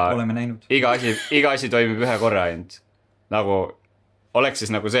oleme näinud. Iga asi toimib ühe korra ainult. Nagu oleks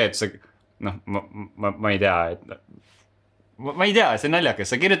siis nagu see, et sa ma ei tea, ma ei tea, see on naljakas,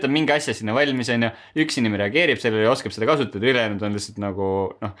 sa kirjutad mingi asja sinna valmis, üks inimene reageerib sellele ja oskab seda kasutada, ülejäänud on lihtsalt nagu,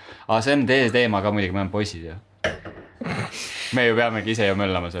 see on teema ka muidugi, me oleme poisid ju. Me ju peamegi ise ju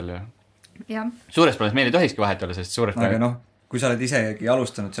möllama seal ju. Ja. Suures plaanis meil ei tohikski vahet olla, sest suures plaanis... Aga kui sa oled isegi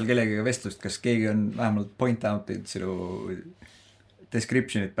alustanud seal kellegiga vestlust, kas keegi on vähemalt point out'id sinu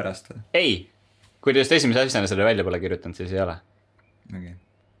description'id pärast või? Ei, kui te just esimese asjana selle välja pole kirjutanud, siis ei ole. Okay.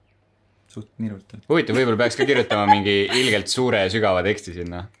 Suht nirult. Huvitav, võib-olla peaks ka kirjutama mingi ilgelt suure ja sügava teksti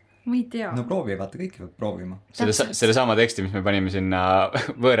sinna. Ma ei tea. No proovi, vaata, kõiki peab proovima. Selle sama teksti, mis me panime sinna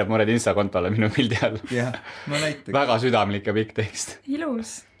Võõrad, mured Insta-kontole minu pildi all. Jah, no näiteks. Väga südamlik ja pikk tekst.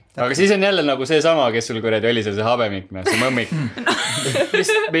 Ilus. Aga siis on jälle nagu see sama, kes sul kuradi oli seal see habemik, see mõmmik.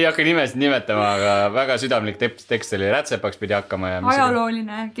 Me ei hakka nimesid nimetama, aga väga südamlik tekst oli, rätsepaks pidi hakkama. Ja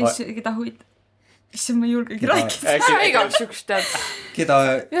ajalooline, keda huid. Issand, ma ei julgegi rääkida. Igaks üks tead. Keda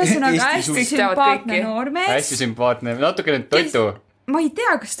ühesõnaga hästi sümpaatne noormees. Hästi sümpaatne, natuke nüüd toitu. Ma ei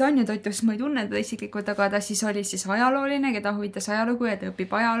tea, kas ta on ju toitu, sest ma ei tunne teda isiklikult, aga ta siis oli siis ajalooline, keda huvitas ajalugu ja ta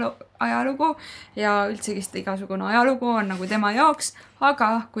õpib ajalugu ja üldse kes igasugune ajalugu on nagu tema jaoks, aga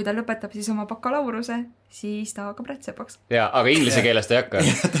kui ta lõpetab siis oma bakalauruse, siis ta hakkab rätsepaks. Jaa, aga inglise keeles ta ei hakka.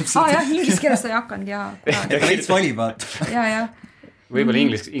 Jah, inglise keeles ta ei hakanud, jaa. Ja veits valivad. Jaa. Võib-olla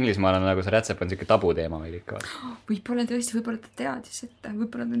Inglismaal on nagu see rätsep on siuke tabuteema või ikka. Võib-olla tõesti, võib-olla ta teadis, et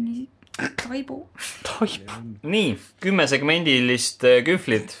võib-olla ta on nii taibu. Nii, 10 segmendilist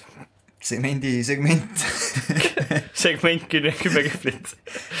kühvlit. Segment. Segment 10 kühvlit.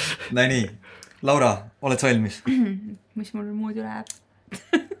 No nii, Laura, oled sa valmis? Mis mul muud üle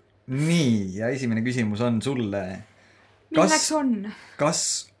jääb? Nii, ja esimene küsimus on sulle. Kas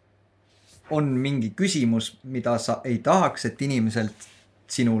on mingi küsimus, mida sa ei tahaks, et inimeselt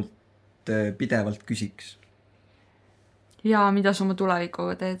sinult pidevalt küsiks? Jaa, mida sa oma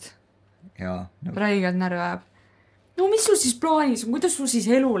tulevikuga teed? Jaa. Räigelt närv ajab. No mis sul siis plaanis on? Kuidas sul siis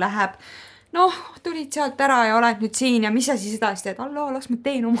elu läheb? Tulid sealt ära ja oled nüüd siin ja mis sa siis edasi teed? Alloo, las ma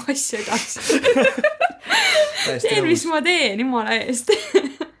teen oma asja edasi. Teen, mis ma teen, jumala eest.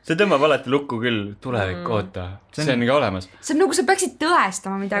 See tõmbab alati lukku küll, tulevik, oota. See on ikka olemas. See on nagu sa peaksid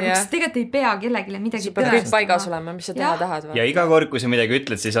tõestama midagi, sest tegelikult ei pea kellegile midagi tõestama. Sa pead kõik paigas olema, mis sa teha tahad. Ja iga kord, kui sa midagi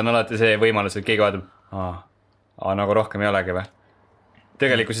ütled, siis on alati see võimalus, et keegi vaatab, nagu rohkem ei olegi või?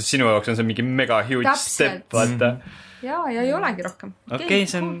 Tegelikult sinu jaoks on see mingi mega huge step, vaata. Ja ei olegi rohkem. Okei,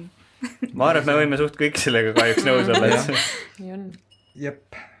 see on... Ma arvan, et me võime suht kõik sellega kahjuks nõus olla. Nii on.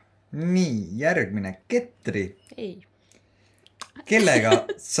 Jep. Nii, järgmine. Getri. Ei. Kellega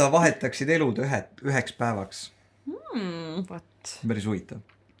sa vahetaksid elud üheks päevaks? Päris huvitav.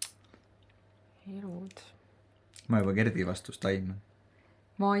 Elud. Ma juba Gerdi vastust aiman.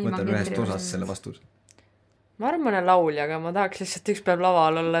 Võtan ühest osast selle vastuse. ma arvan, ma olen lauljaga, ma tahaks lihtsalt üks päev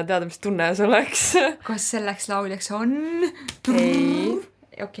laval olla ja teada, mis tunne see oleks. Kas selleks lauljaks on? Ei.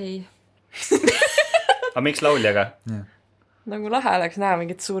 Okei. Aga miks lauljaga? Nagu lahe oleks näha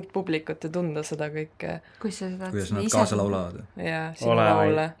mingit suurt publikut ja tunda seda kõike. Kuidas nad kaasa laulavad? Jaa, sinu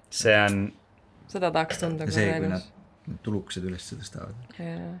laule. See on... Seda tahaks tunda. Ja see, kui nad tuluksed üles tõstavad.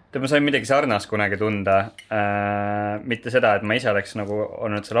 Ma sain midagi sarnast kunagi tunda. Mitte seda, et ma ise oleks nagu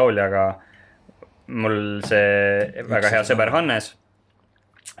olnud see laulja, aga mul see väga hea sõber Hannes,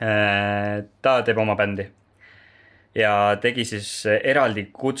 ta teeb oma bändi. Ja tegi siis eraldi,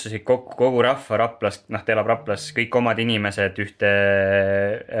 kutsusid kokku kogu rahva Raplas, ta elab Raplas, kõik omad inimesed ühte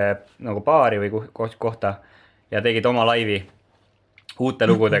nagu baari või kohta ja tegid oma laivi uute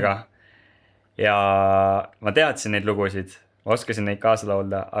lugudega. Ja ma teadsin neid lugusid, ma oskasin neid kaasa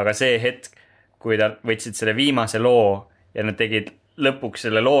laulda, aga see hetk, kui ta võtsid selle viimase loo ja nad tegid lõpuks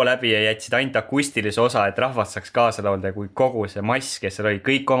selle loo läbi ja jätsid ainult akustilise osa, et rahvast saaks kaasa laulda, kui kogu see mass, kes seal oli,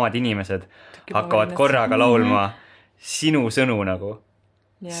 kõik omad inimesed hakkavad korraga laulma sinu sõnu nagu.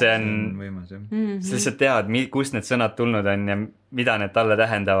 See on võimas, jah. Sa lihtsalt tead, kust need sõnad tulnud on ja mida need talle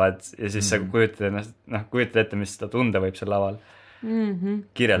tähendavad ja siis sa kujutad ette, mis seda tunda võib seal laval.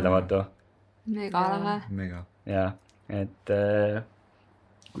 Kirjeldamatu. Mega lahe. Mega. Ja, et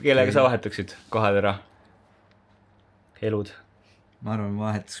kui kellega sa vahetuksid kohad ära? Elud? Ma arvan, ma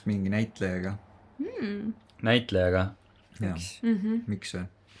vahetaks mingi näitlejaga. Näitlejaga? Miks või?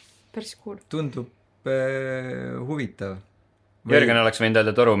 Päris cool. Tundub huvitav. Jörgen oleks võinud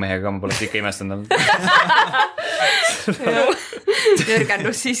öelda torumehega, ma poleks ikka imestanud.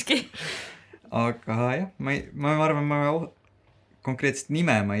 Jörgendus siiski. Aga jah, ma arvan, ma konkreetset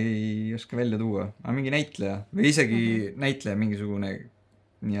nime ma ei oska välja tuua. Aga mingi näitleja või isegi näitleja mingisugune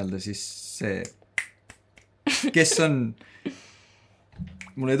nii-öelda siis see, kes on,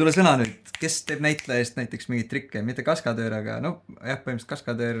 mul ei tule sõna nüüd, kes teeb näitlejast näiteks mingit trikke, mitte kaskatöör, aga põhimõtteliselt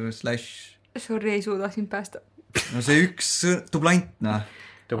kaskatöör / Sorry, ei suuda sind päästa. No see üks dublant,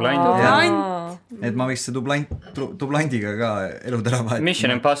 Dublant. Et ma võiks see dublandiga ka elud ära vahetada.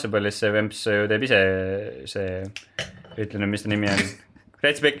 Mission Impossible'is see vemps ju teeb ise see, ütlen, mis ta nimi on.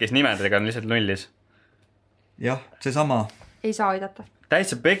 Rets Beckis nimedega on lihtsalt nullis. Jah, see sama. Ei saa aidata.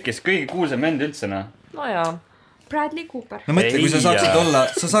 Täitsa Beckis kõige kuulsam vend üldse, No jaa. Bradley Cooper. No mõtle, kui sa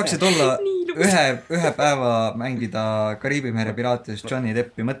saaksid olla ühe päeva mängida Kariibi mere piraatides Johnny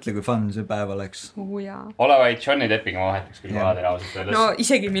Deppi, mõtle, kui fun see päev oleks. Ole vaid Johnny Deppiga ma vahetaks küll kohad ära ausalt öeldes. No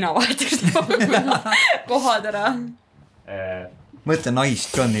isegi mina vahetaks kohad ära. Mõtle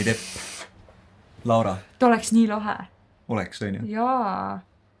naist Johnny Depp. Laura. Ta oleks nii lahe. Oleks, on ju? Jaa.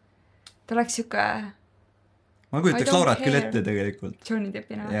 Ta oleks siuke... Ma kujutaks Laurat küll ette tegelikult. Johnny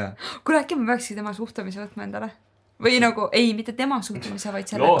Deppina. Kuule, äkki ma peakski tema suhtamise võtma endale? Või nagu, ei, mitte tema suhtamise, vaid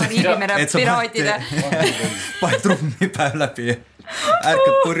selle Kariibi mere piraatide. Pane trummi päev läbi.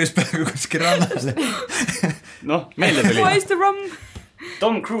 Ärkad purjus peaga kuskil rannas. Meelde tuli. Why is the rum?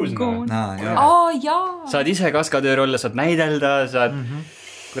 Tom Cruise. Jaa. Saad ise kaskatöör olla, saad näidelda, saad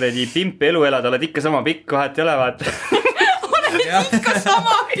kuredi pimp elu elada, oled ikka sama pikk, vahet ei ole, vaata. Oled ikka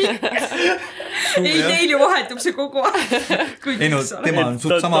sama pikk. Ei, teil ju vahetub see kogu aeg. Ei no, tema on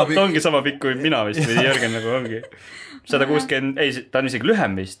suht sama pikk. Ta ongi sama pikk kui mina vist, või Jörgen nagu ongi. 160, ei, ta on isegi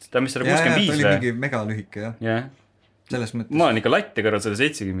lühem vist. Ta on vist 165 või? Ta oli mingi mega lühike, jah. Selles mõttes. Ma olen ikka latte kõrval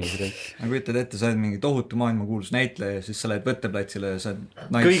 175. Ma kujutad ette, sa oled mingi tohutu maailmakuulus näitleja ja siis sa lähed võtteplatsile ja sa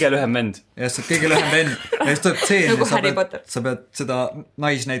oled kõige lühem vend. Ja sa oled kõige lühem vend. Ja siis tuleb tseen nagu ja sa pead seda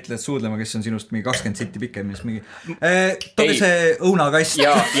naisnäitlejat suudlema, kes on sinust mingi 20 senti pikem. Tooge see õunakast.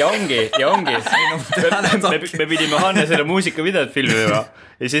 Ja ongi. Me pidime Hannesele muusikavideot filmima.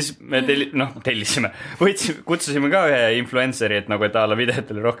 Ja siis me tellisime. Kutsusime ka ühe influenceri, et nagu, et alla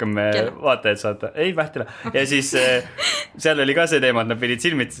videotele rohkem vaatajad saata. Ei, vähtile. Ja siis seal oli ka see teema, et nad pidid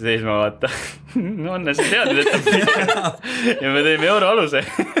silmitsi seisma vaata. Hannes teadnud, et ta pidi. Ja me teeme euroaluse.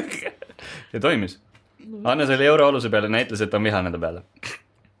 Ja toimis. Hannes oli euroaluse peale, näitles, et on vihane ta peale.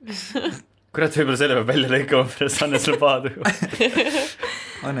 Kurat, võib-olla selle peab välja lõikama, pärast Hannes on pahadu.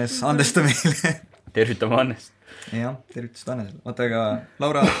 Hannes, andesta meile. Tervitame Hannes. Jah, tervitused Hannesele. Vaata, aga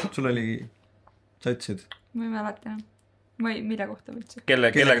Laura, sul oli, sa ütlesid? Ma ei mäleta. Või mille kohta üldse?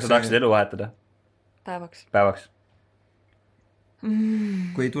 Kellega sa tahaksid elu vahetada? Päevaks.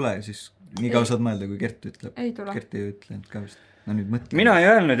 Kui ei tule, siis nii kaua saad mõelda, kui Gert ütleb. Ei tule. Gert ei ütle ka vist. No nüüd mõtle. Mina ei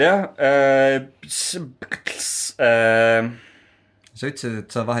öelnud, jah. Sa ütlesid, et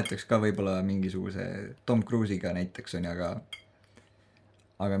sa vahetaks ka võib-olla mingisuguse Tom Cruise'iga näiteks on,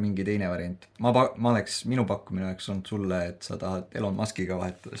 aga mingi teine variant. Minu pakkumine oleks olnud sulle, et sa tahad Elon Muskiga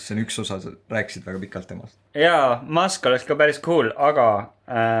vahetada. See on üks osa, sa rääkisid väga pikalt temast. Jaa, Musk oleks ka päris cool, aga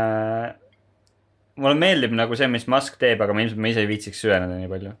mulle meeldib nagu see, mis Musk teeb, aga ma ilmselt ise ei viitsiks süveneda nii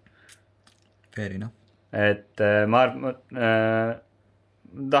palju. Fair enough. Et ma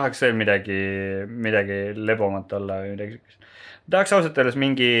tahaks veel midagi lebomat olla või midagi sükest. Tahaks ausalt öeldes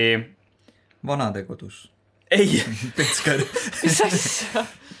mingi... Vanade kodus. Ei! Petskar. Mis asja?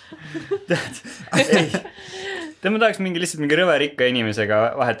 Ei. Ma tahaks lihtsalt mingi rõverikka inimesega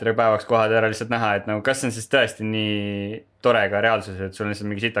vahetada päevaks kohad ära lihtsalt näha, et nagu, kas see on siis tõesti nii tore ka reaalsus, et sul on lihtsalt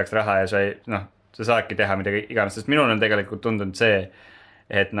mingi sitaks raha ja sa saadki teha midagi iganes, sest minul on tegelikult tundunud see,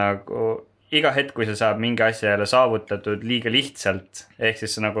 et nagu iga hetk, kui sa saab mingi asja jälle saavutatud liiga lihtsalt, ehk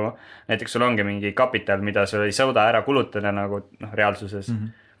siis nagu näiteks sul ongi mingi kapital, mida sul ei suuda ära kulutada nagu reaalsuses.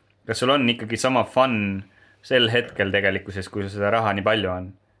 Kas sul on ikkagi sama fun sel hetkel tegelikkuses, kui sul seda raha nii palju on?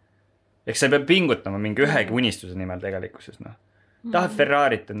 Eks sa ei pea pingutama mingi ühegi unistuse nimel tegelikkuses, Tahad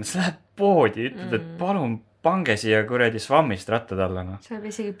Ferrarit, sa lähed poodi, ütled, et palun pange siia kuradi svammist rattad alla, Sa ei pea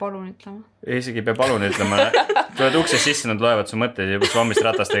isegi palun ütlema. Isegi ei pea palun ütlema. Tuled uksest sisse, nad loevad su mõtteid ja juba svammist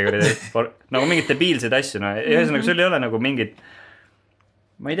ratast ei kuradi. Nagu mingid debiilseid asju, Ühesõnaga, sul ei ole nagu mingid,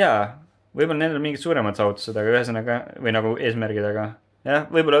 ma ei tea, võib-olla neil on mingid suuremad saavutused, aga ühesõnaga, või nagu eesmärgid, aga jah,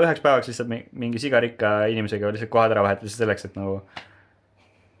 võib-olla üheks päevaks lihtsalt mingi sigarikka inimesega lihtsalt kohad ära vahetada selleks,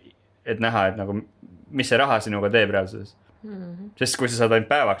 et näha, et nagu, mis see raha sinuga teeb reaalsuses. Sest kui sa saad ainult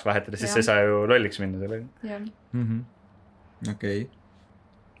päevaks vahetada, siis sa ei saa ju lolliks minna selle. Okei.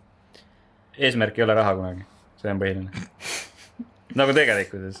 Eesmärk ei ole raha kunagi. See on põhiline. Nagu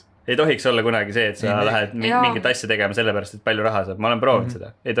tegelikkuses. Ei tohiks olla kunagi see, et sa lähed mingit asja tegema sellepärast, et palju raha saab. Ma olen proovinud seda.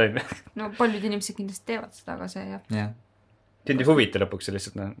 Ei tohi. No paljud inimesed kindlasti teevad seda, aga see jah. Sind ei huvita lõpuks see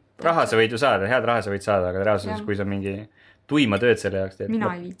lihtsalt. Raha sa võid ju saada, head raha sa võid saada, aga reaalsuses, kui sa mingi tuima tööd selle jaoks teed.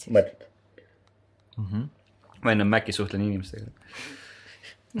 Mina ei viitsiks. Ma enne Mäkis suhtlen inimestega.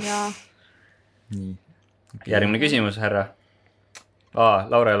 Jaa. Nii. Järgmine küsimus, härra.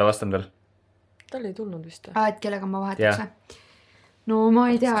 Laura ei ole vastanud veel. Tal ei tulnud vist. Et kellega ma vahetaks? No ma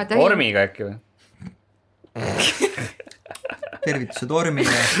ei tea. Ormiga äkki või? Tervitused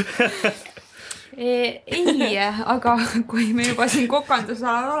Ormiga. Ei, aga kui me juba siin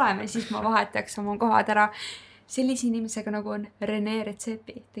kokandusalal oleme, siis ma vahetaks oma kohad ära sellise inimesega, nagu on Rene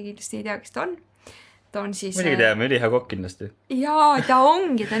Retsepi. Te kindlasti ei tea, kes ta on. Ta on siis... Muidugi teame, üliha kokk kindlasti. Jaa, ta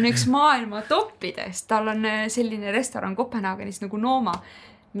on üks maailma toppidest. Tal on selline restoran Kopenhaagenis nagu Nooma,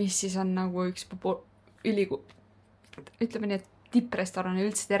 mis siis on nagu üks ütleme nii, et tipprestorane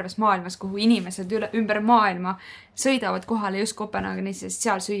üldse terves maailmas, kuhu inimesed ümber maailma sõidavad kohale just Kopenhaagenis ja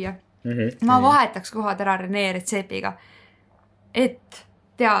seal süüa. Ma vahetaks kohad ära Rene Retsepiga, et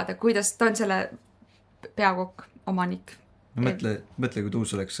teada, kuidas ta on selle peakokk, omanik. Mõtle, kui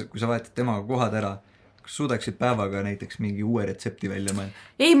tuus oleks, kui sa vahetad temaga kohad ära, kas suudaksid päevaga näiteks mingi uue retsepti välja mõelda?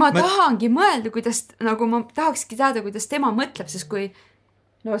 Ei, ma tahangi mõelda, kuidas, nagu ma tahakski teada, kuidas tema mõtleb,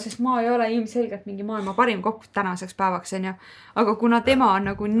 sest ma ei ole ilmselgelt mingi maailma parim kokk tänaseks päevaks, on ju. Aga kuna tema on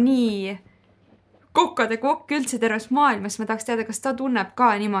nagu nii kokkade kokk üldse terves maailmas, ma tahaks teada, kas ta tunneb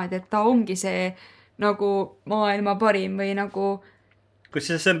ka niimoodi, et ta ongi see nagu maailma parim või nagu... Kus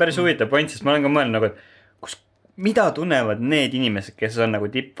see on päris huvitav point, sest ma olen ka mõelnud nagu, et mida tunnevad need inimesed, kes on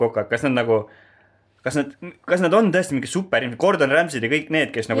nagu tippkokad, kas nad on tõesti mingi super inimesed, Gordon Ramsay'd ja kõik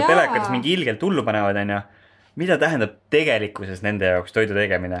need, kes nagu telekades mingi ilgelt hullu panevad, on ju. Mida tähendab tegelikkuses nende jaoks toidu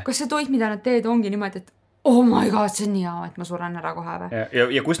tegemine? Kas see toit, mida nad teed, ongi niimoodi, et oh my god, see on nii hea, et ma suren ära kohe või?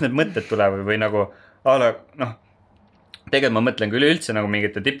 Ja kus need mõtted tulevad või nagu, tegelikult ma mõtlen küll üldse nagu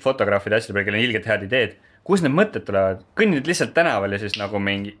mingite tippfotograafide asjade peale, kellel on ilgelt head ideed. Kus need mõtted tulevad? Kõnnid lihtsalt tänaval ja siis nagu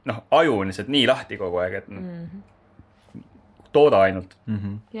mingi, aju on lihtsalt nii lahti kogu aeg, et tooda ainult.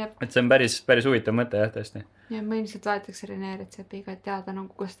 Et see on päris huvitav mõte, jah, tõesti. Ja ma ilmselt vahetaks Rene Retsepiga, et teada,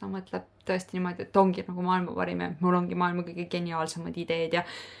 nagu, kus ta mõtleb tõesti niimoodi, et ongi nagu maailma parim ja mul ongi maailma kõige geniaalsemad ideed ja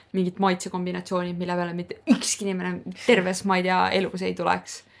mingid maitsekombinatsioonid, mille peale mitte ükski inimene terves, ma ei tea, elus ei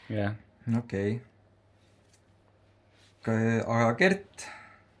tuleks. Okei. Aga Gert,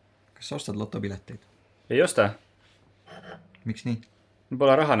 kas sa ostad lotopileteid? Ei osta. Miks nii?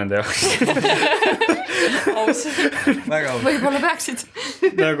 Pole raha nende jaoks. Väga aus. Võib-olla peaksid.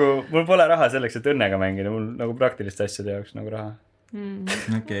 Nagu, mul pole raha selleks, et õnnega mängida. Mul nagu praktiliste asjade jaoks nagu raha.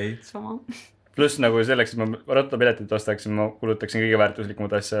 Okei. Sama. Pluss nagu selleks, et ma lotopiletit ostaksin, ma kulutaksin kõige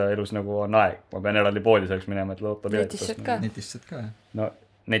väärtuslikumat asja elus nagu on aeg. Ma pean eraldi poodi selleks minema, et lotopiletit ostma. Netist ka, jah? No,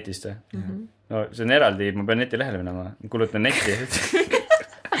 netist, jah. No, see on eraldi, ma pean netilehele minema. Kulutan netti.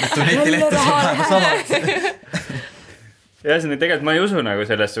 Netilehte sama. Ja see tegelikult ma ei usu nagu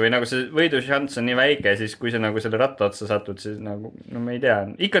sellesse või nagu see võidušanss on nii väike, siis kui see nagu selle ratta otsa satud, siis nagu, no ma ei tea,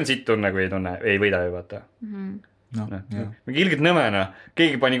 ikka on siit tunne, kui ei võida ju vaata. Mingi ilgelt nõmena,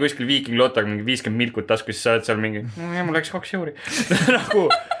 keegi pani kuskil Viiking Lotoga mingi 50 milkut tasku, siis sa oled seal mingi, mul läks 2 euri. Nagu,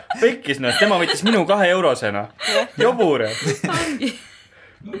 Pekkis tema võttis minu 2 eurosena. Jobur.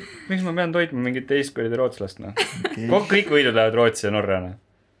 Miks ma pean toitma mingit teistkõride rootslast? Kõik võidud lähevad Rootsi ja Norrana.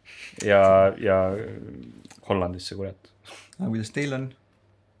 Ja Hollandisse, kurat. Aga kuidas teil on?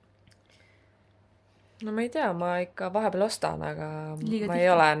 No ma ei tea, ma ikka vahepeal ostan, aga ma ei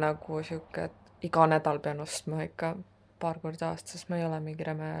ole nagu siuke, et iga nädal pean ostma ikka paar korda aastas. Ma ei ole mingi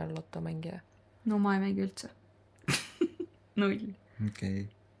räme lotomängija. No ma ei mängi üldse. 0. Okei.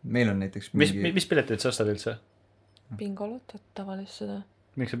 Meil on näiteks Mis piletid sa ostad üldse? Bingolotot tavaliselt seda.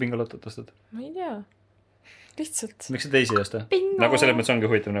 Miks sa bingolotot ostad? Ma ei tea. Lihtsalt. Miks sa teisi ei osta? Bingo! Nagu selles mõttes ongi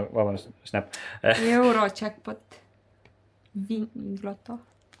huvitav, vabandust, snap. Euro jackpot. Bingloto.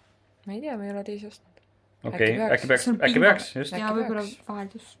 Ma ei tea, ma ei ole teisi ostnud. Okei, äkki peaks, just. Ja võib-olla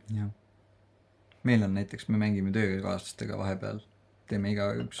vaheldus. Meil on näiteks, me mängime töökaaslastega vahepeal. Teeme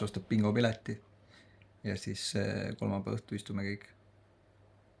igaüks ostab bingo pileti. Ja siis kolmapäeva õhtu istume kõik.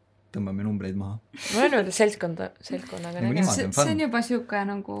 Tõmbame numbreid maha. Ma olen öelda seltskonnaga See on juba siuke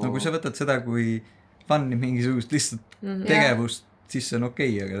nagu... No kui sa võtad seda kui fanni mingisugust lihtsalt tegevust, siis see on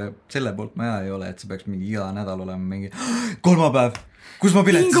okei, aga selle poolt ma ei ole, et see peaks mingi iga nädal olema mingi kolmapäev, kus ma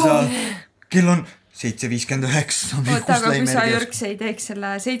pileti saan? Kell on 7:59. Oota, aga kui sa Jörgs ei teeks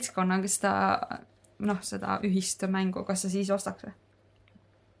selle seltskonnaga seda ühist mängu, kas sa siis ostaks?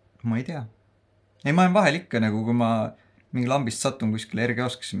 Ma ei tea. Ei, ma olen vahel ikka nagu, kui ma mingi lambist satun kuskile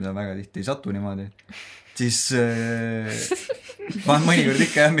RG-oskasse, mida väga tihti ei satu niimoodi, siis ma olen mõnikord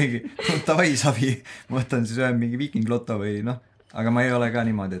ikka mingi tavai savi, ma võtan siis ühe mingi viikingloto või aga ma ei ole ka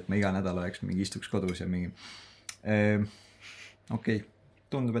niimoodi, et ma iga nädal oleks mingi istuks kodus ja mingi okei.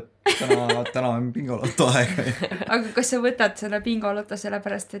 Tundub, et täna on bingoloto aega. Aga kas sa võtad selle bingoloto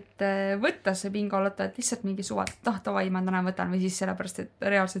sellepärast, et võtta see bingoloto, et lihtsalt mingi suvalt tahtavai ma täna võtan või siis sellepärast, et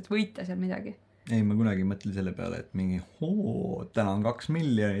reaalselt võita seal midagi? Ei, ma kunagi mõtlen selle peale, et mingi täna on 2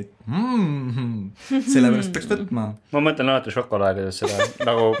 miljonit. Sellepärast peaks võtma. Ma mõtlen alati šokolaadides seda.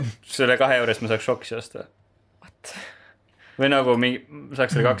 Nagu selle 2 eurost ma saaks šokki osta. What? Või nagu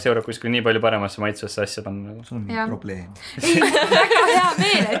saaks selle 2 eurot kuskil nii palju paremasse maitsesse asja panna. See on mingi probleem. Ei, väga hea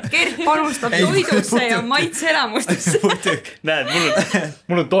meel, et Gert panustab toidusse ja maitseelamustesse. Näed,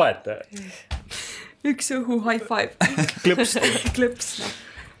 mul on toetaja. Üks õhu high five. Klõps.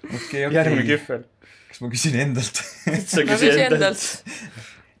 Okay. Järgmine kühvel. Kas ma küsin endalt? Sa küsi endalt.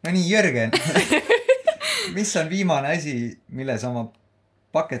 No nii, Jörgen. Mis on viimane asi, mille sa oma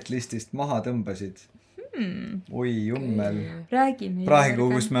bucket listist maha tõmbasid? Oi, jummel. Räägime.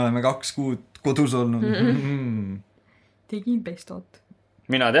 Praegu, kus me oleme 2 kuud kodus olnud. Tegin pestot.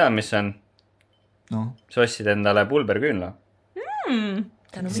 Mina tean, mis on. No. Sa ostsid endale pulberküünla.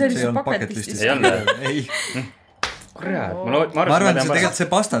 See oli su bucket listis. Ei olnud. Ei. Kurat. Ma arvan, et tegelikult see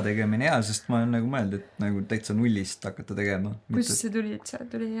pasta tegemine hea, sest ma olen nagu mõeld, et nagu täitsa nullist hakata tegema. Kus see tuli, et see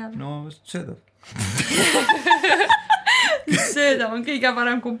tuli hea? No, söödav. Söödav on kõige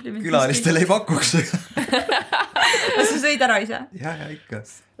parem kompliment. Külalistele ei pakuks. Sa sõid ära ise? Ja ikka.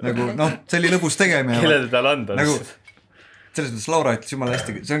 Nagu, see oli lõbus tegemine. Kelle tal anda? Nagu, selles mõttes Laura ütles jumala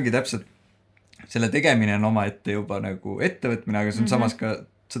hästi, see ongi täpselt, selle tegemine on oma ette juba nagu ettevõtmine, aga see on samas ka,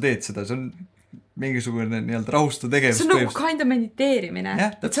 sa teed seda, see on mingisugune nii-öelda rahustu tegevus. See on nagu kind of mediteerimine.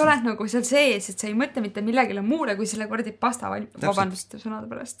 Et sa oled nagu seal sees, et sa ei mõtle mitte millegile muule, kui selle kordi pasta vabandust sõnade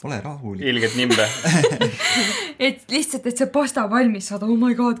pärast. Ole rahulik. Ilget nimbe. Et lihtsalt, et see pasta valmis saada, oh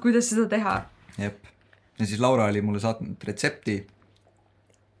my god, kuidas seda teha. Jep. Ja siis Laura oli mulle saatnud retsepti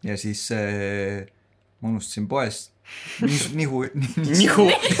ja siis ma unustasin poest nihu.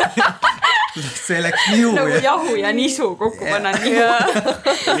 See läks nihu. Nagu jahu ja nisu kokku panna nihu.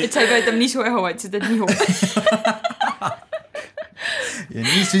 Et sa ei pea ütlema nisu jahu, vaid sa teed nihu. Ja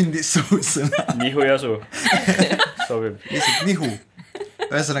nii sündis suussõna. Nihu jasu. Sobib. Lihtsalt nihu.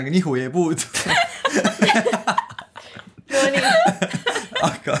 Ühesõnaga nihu jäi puud. No nii.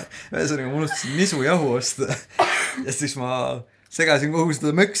 Aga ühesõnaga ma unustasin nisu jahu osta. Ja siis ma segasin kogu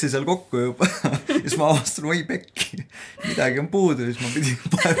seda möksi seal kokku juba. Ja siis ma avastan, oi pekki. Midagi on puudu. Ja siis ma pidin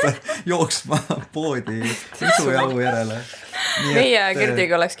vahepeal jooksma poodi nisu jahu järele. Meie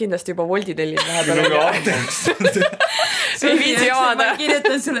Gerdiga oleks kindlasti juba Woldi tellid vahepeal. See ei viisi omada. Ma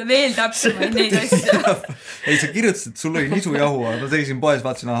kirjutan sulle veel täpsemaid neid asju. Ei, sa kirjutasid, sul oli nisu jahu, aga ma seisin poes,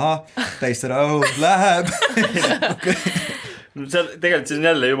 vaatasin, täistera jahu läheb. Seal tegelikult siis on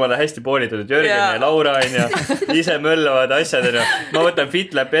jälle jumala hästi poolitud, et Jörgen ja Laura on ja ise möllavad asjad ja ma võtan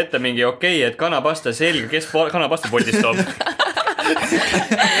FitLapi ette mingi et kanapasta selge, kes kanapasta poldist toob.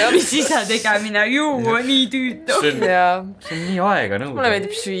 Mis ise tegemine, nii tüütu. See on nii aega nõuda. Mulle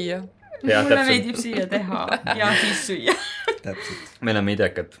meeldib süüa. Mulle meeldib süüa teha ja siis süüa. Täpselt. Meil on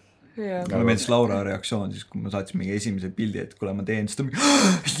idekad. mulle meeldis Laura reaktsioon siis, kui ma saatsin mingi esimese pildi, et kuule ma teen seda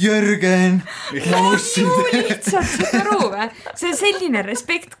Jörgen, ma ostsin lihtsalt saad aru või? See on selline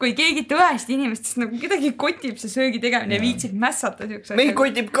respekt, kui keegi tõesti inimestest nagu kedagi kotib see söögi tegemine ja viitsib mässata siukse. Meil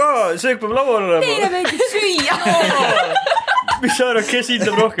kotib ka, söök peab laual olema. Teile meeldib süüa. Mis sa arvad, kes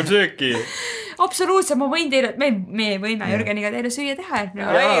hindab rohkem sööki? Absoluutselt, ma võin teile, me võime Jürgeniga teile süüa teha.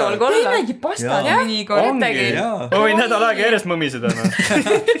 Teemegi pastad mõnikord. Ma võin nädal aega järjest mõmiseda.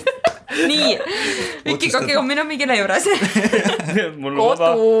 Nii, Viki hommina mingile juures.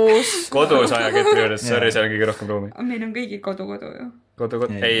 Kodus aja Ketri juures, sorry, see on kõige rohkem ruumi. Meil on kõigil kodu ju.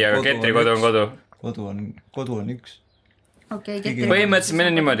 Ei, aga Ketri kodu on kodu. Kodu on üks. Põhimõtteliselt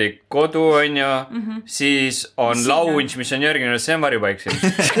meil on niimoodi, kodu on ju, siis on lounge, mis on Jörgin juures, see on varjupaik siin.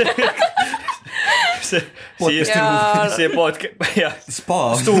 See spa.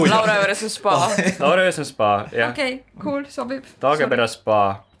 Laura juures on spa. Laura juures on spa, jah. Okei, cool, sobib. Taagepera spa.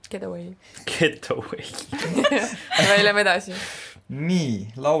 Getaway. Väljame edasi.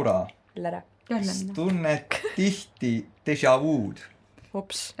 Nii, Laura. Läre. Tunned tihti déjà vu'd?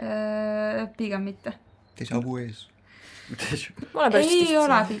 Ups. Pigem mitte. Déjà vu ees. Ei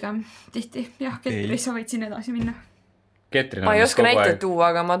ole pigem tihti. Jah, Ketri, sa võid siin edasi minna. Ma ei oska näiteid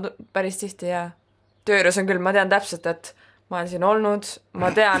tuua, aga ma päris tihti jää. Tööres on küll, ma tean täpselt, et ma olen siin olnud,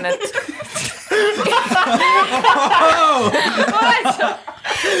 ma tean, et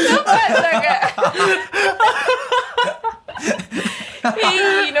lõpetage!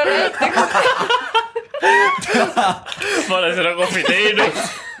 Ei, no näiteks ma olen seda kohvi teinud,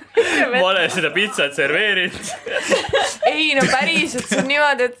 ma olen seda pizzat serveerinud. Ei, no päriselt, see on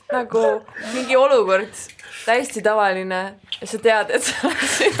niimoodi, et nagu mingi olukord täiesti tavaline ja sa tead, et sa oled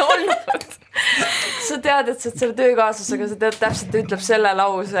siin olnud. Sa tead, et sa oled selle töökaaslasega, sa tead täpselt, ta ütleb selle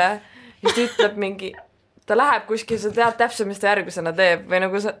lause ja ta ütleb mingi, ta läheb kuskil, sa tead täpselt, mis ta järgmisena teeb või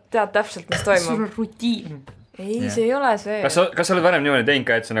nagu sa tead täpselt, mis toimub. Sul on rutiin. Ei, see ei ole see. Kas sa oled varem niimoodi teinud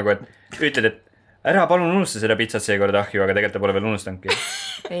ka, et sa nagu, et ütled, et ära palun unusta seda pizzat seekord ahju, aga tegelikult ta pole veel unustanudki.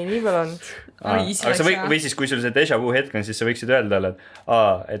 Ei, nii palju on. Aga sa või siis, kui sul see déjà vu hetk on, siis sa võiksid öelda talle,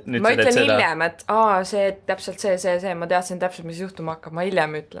 et nüüd ma ütlen hiljem, et see täpselt see, ma teadsin täpselt, mis juhtuma hakkab, ma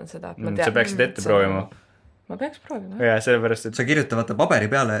hiljem ütlen seda. Sa peaksid ette proovima. Ma peaks proovima. Ja, sellepärast, et sa kirjuta vaata paberi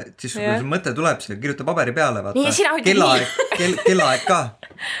peale, siis kui see mõte tuleb, siis kirjuta paberi peale, vaata. Nii, sina hoidid kellaaeg ka.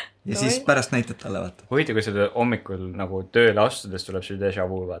 Ja siis pärast näitad talle, vaata. Huvitav, kui seda hommikul nagu tööle astudes tuleb see déjà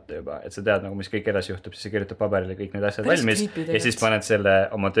vu, vaata juba, et sa tead nagu, mis kõik edasi juhtub, siis sa kirjutab paberile kõik need asjad valmis ja siis paned selle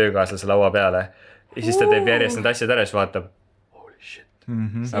oma töökaaslase laua peale ja siis ta teeb järjest need asjad ära ja siis vaatab holy shit.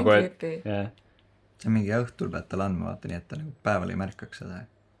 See on creepy. See on mingi õhtul pead talle andma, vaata, nii et ta nagu päeval ei märkaks seda.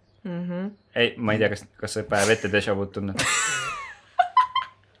 Ei, ma ei tea, kas sa päev ette déjà vu tunned.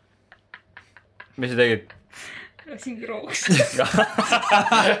 Mis sa tegid? Läksin krooks.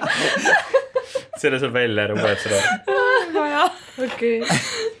 Selle saab välja ära mõeled seda. Okei.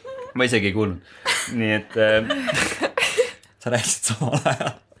 Ma isegi ei kuulnud. Nii et sa rääkisid samal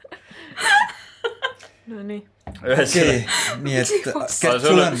ajal. No nii. Okei, nii et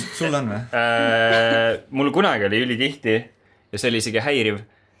sul on või? Mul kunagi oli ülitihti ja see oli isegi häiriv.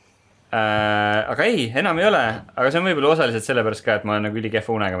 Aga ei, enam ei ole. Aga see on võib-olla osaliselt sellepärast ka, et ma olen nagu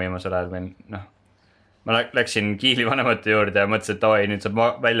ülikehva unega viimasel ajal või noh. Ma läksin Kiili vanemate juurde ja mõtlesin, et oi, nüüd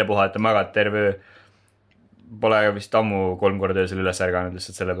saab välja puhata, magad terve öö. Pole vist ammu 3 korda öösel üles ärganud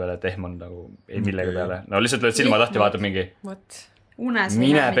lihtsalt selle peale, et ehm on nagu ei millega peale. No lihtsalt lööd silma lahti, vaatab mingi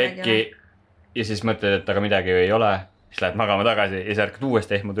mine pekki ja siis mõtled, et aga midagi ju ei ole. Siis lähed magama tagasi ja siis ärkad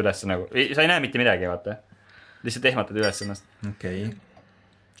uuesti ehmud üles nagu. Sa ei näe mitte midagi, vaata. Lihtsalt ehmatad üles ennast. Okei.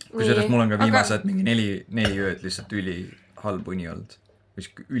 Kusjuures mul on ka viimased mingi 4 ööd lihtsalt üli halb uni olnud.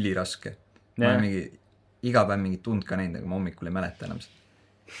 Üliraske. Ma olen mingi iga päev mingi tund ka näinud, aga ma hommikul ei mäleta enam seda.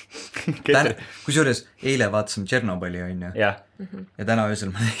 Kusjuures eile vaatasin Tšernobõli on ju. Ja täna öösel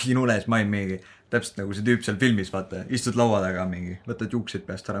ma nägin unes, ma ei mingi täpselt nagu see tüüp seal filmis, vaata, istud laua taga mingi, võtad juukseid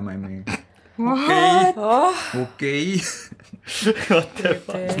peast ära, ma ei mingi okei.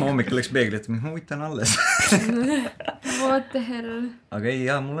 Siis ma hommikul läks peegli, et ma võitan alles. What the hell? Aga ei,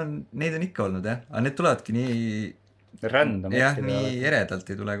 jaa, mul on, neid on ikka olnud, jah. Aga need tulevadki nii random. Jah, nii eredalt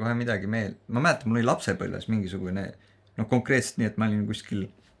ei tule kohe midagi meel. Ma mäletan, mul oli lapsepõlves mingisugune, no konkreetselt nii, et ma olin kuskil,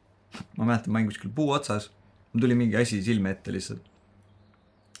 ma mäletan, ma olin kuskil puu otsas, mul tuli mingi asi silme ette lihtsalt.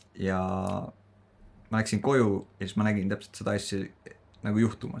 Ja ma läksin koju ja siis ma nägin täpselt seda asja nagu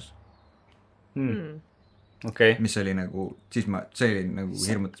juhtumas. Okay. Mis oli nagu, siis see oli nagu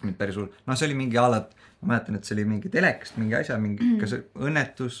hirmutas mind päris suur. No see oli mingi alad, ma mäletan, et see oli mingi telekast, mingi asja, mingi kas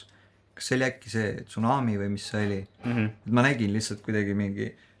õnnetus, kas see oli äkki see tsunami või mis see oli. Ma nägin lihtsalt kuidagi mingi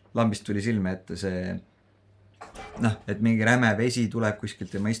lambist tuli silme ette see et mingi räme vesi tuleb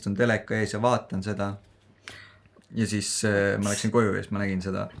kuskilt ja ma istun teleka ees ja vaatan seda. Ja siis ma läksin koju ja siis ma nägin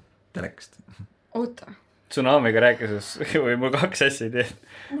seda telekast. Oota. Tsunamiga rääkises, või mul 2 asja ei tee.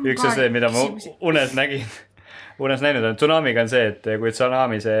 Üks on see, mida ma unes nägin. Unes näinud on. Tsunamiga on see, et kui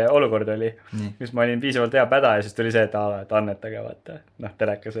tsunami see olukord oli, mis ma olin piisavalt hea päda ja siis tuli see, et annetage, vaata.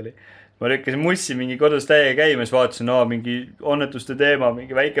 Telekas oli. Ma lükkasin mussi mingi kodus täiega käimas, vaatasin, mingi annetuste teema,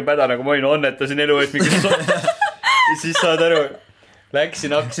 mingi väike päda, nagu ma annetasin elu eest mingi ja siis saad aru,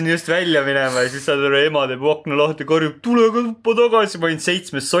 hakkasin just välja minema ja siis saad aru, ema teeb akna lahti, karjub, tule kõmpa tagasi, ma olin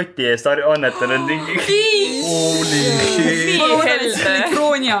 7 soti eest annetanud mingi. See oli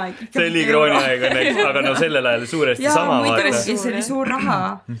krooniaeg. See oli krooniaeg, aga no sellel ajal suuresti sama. Jaa, muidugi, see oli suur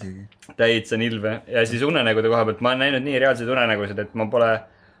raha. Täitsa nilve. Ja siis unenägude koha pealt, ma olen näinud nii reaalseid unenägusid, et ma pole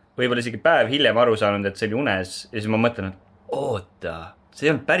võib-olla isegi päev hiljem aru saanud, et see oli unes ja siis ma mõtlen, et oota, see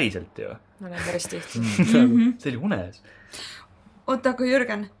ei olnud päriselt ju. Ma olen päris tihti. See oli unes. Oota, aga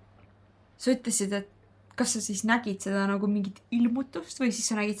Jürgen, sa ütlesid, et kas sa siis nägid seda nagu mingit ilmutust või siis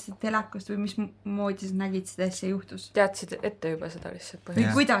sa nägid seda telekast või mis moodi sa nägid seda asja juhtus? Teadsid ette juba seda lihtsalt põhjus.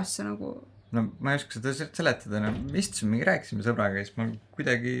 Või kuidas sa nagu... No ma ei oska seda seletada, istusime mingi rääkisime sõbraga ja siis ma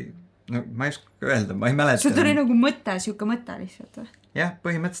kuidagi... No ma ei oska öelda, ma ei mäleta. See tuli nagu mõte, siuke mõte lihtsalt või? Jah,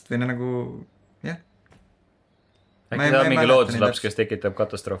 põhimõtteliselt või nagu, jah. Äkki ta on mingi looduslaps, kes tekitab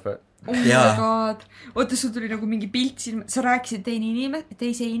katastroofe. Oh my god. Oota, sul tuli nagu mingi pilt silma. Sa rääkisid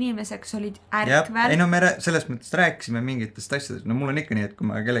teise inimeseks, olid ärkvel. Ei no me selles mõttes rääkisime mingitest asjadest. No mul on ikka nii, et kui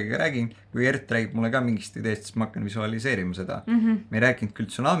ma kellega räägin, kui Ert räägib mulle ka mingist ideest, siis ma hakkan visualiseerima seda. Me ei rääkinud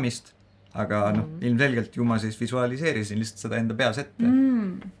küll tsunamist, aga ilmselgelt ju ma siis visualiseerisin lihtsalt seda enda peas ette.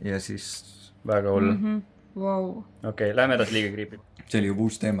 Ja siis... Väga hull. Wow. Okei, lähme edasi liiga kriipib. See oli juba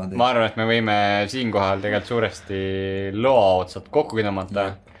uus teema. Ma arvan, et me võime siinkohal tegelikult suuresti loa otsad kokku tõmmata,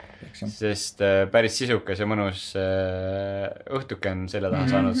 sest päris sisukas ja mõnus õhtuke on selle taha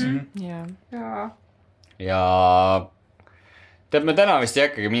saanud. Ja tead, me täna vist ei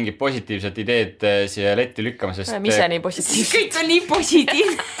hakkagi mingid positiivsed ideed siia letti lükkama, sest... Mis see nii positiivne? Kõik on nii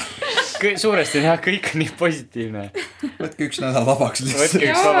positiivne. Suuresti jah, kõik on nii positiivne. Võtke üks nädal vabaks lihtsalt.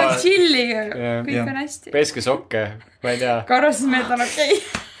 Jaa, chillige. Kõik on hästi. Peske sokke, ma ei tea. Karvased mehed on okei.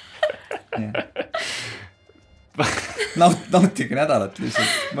 Nautige nädalat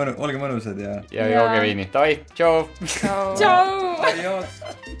lihtsalt. Olge mõnusad ja... Ja jooge viini. Tavai, tšau! Tšau!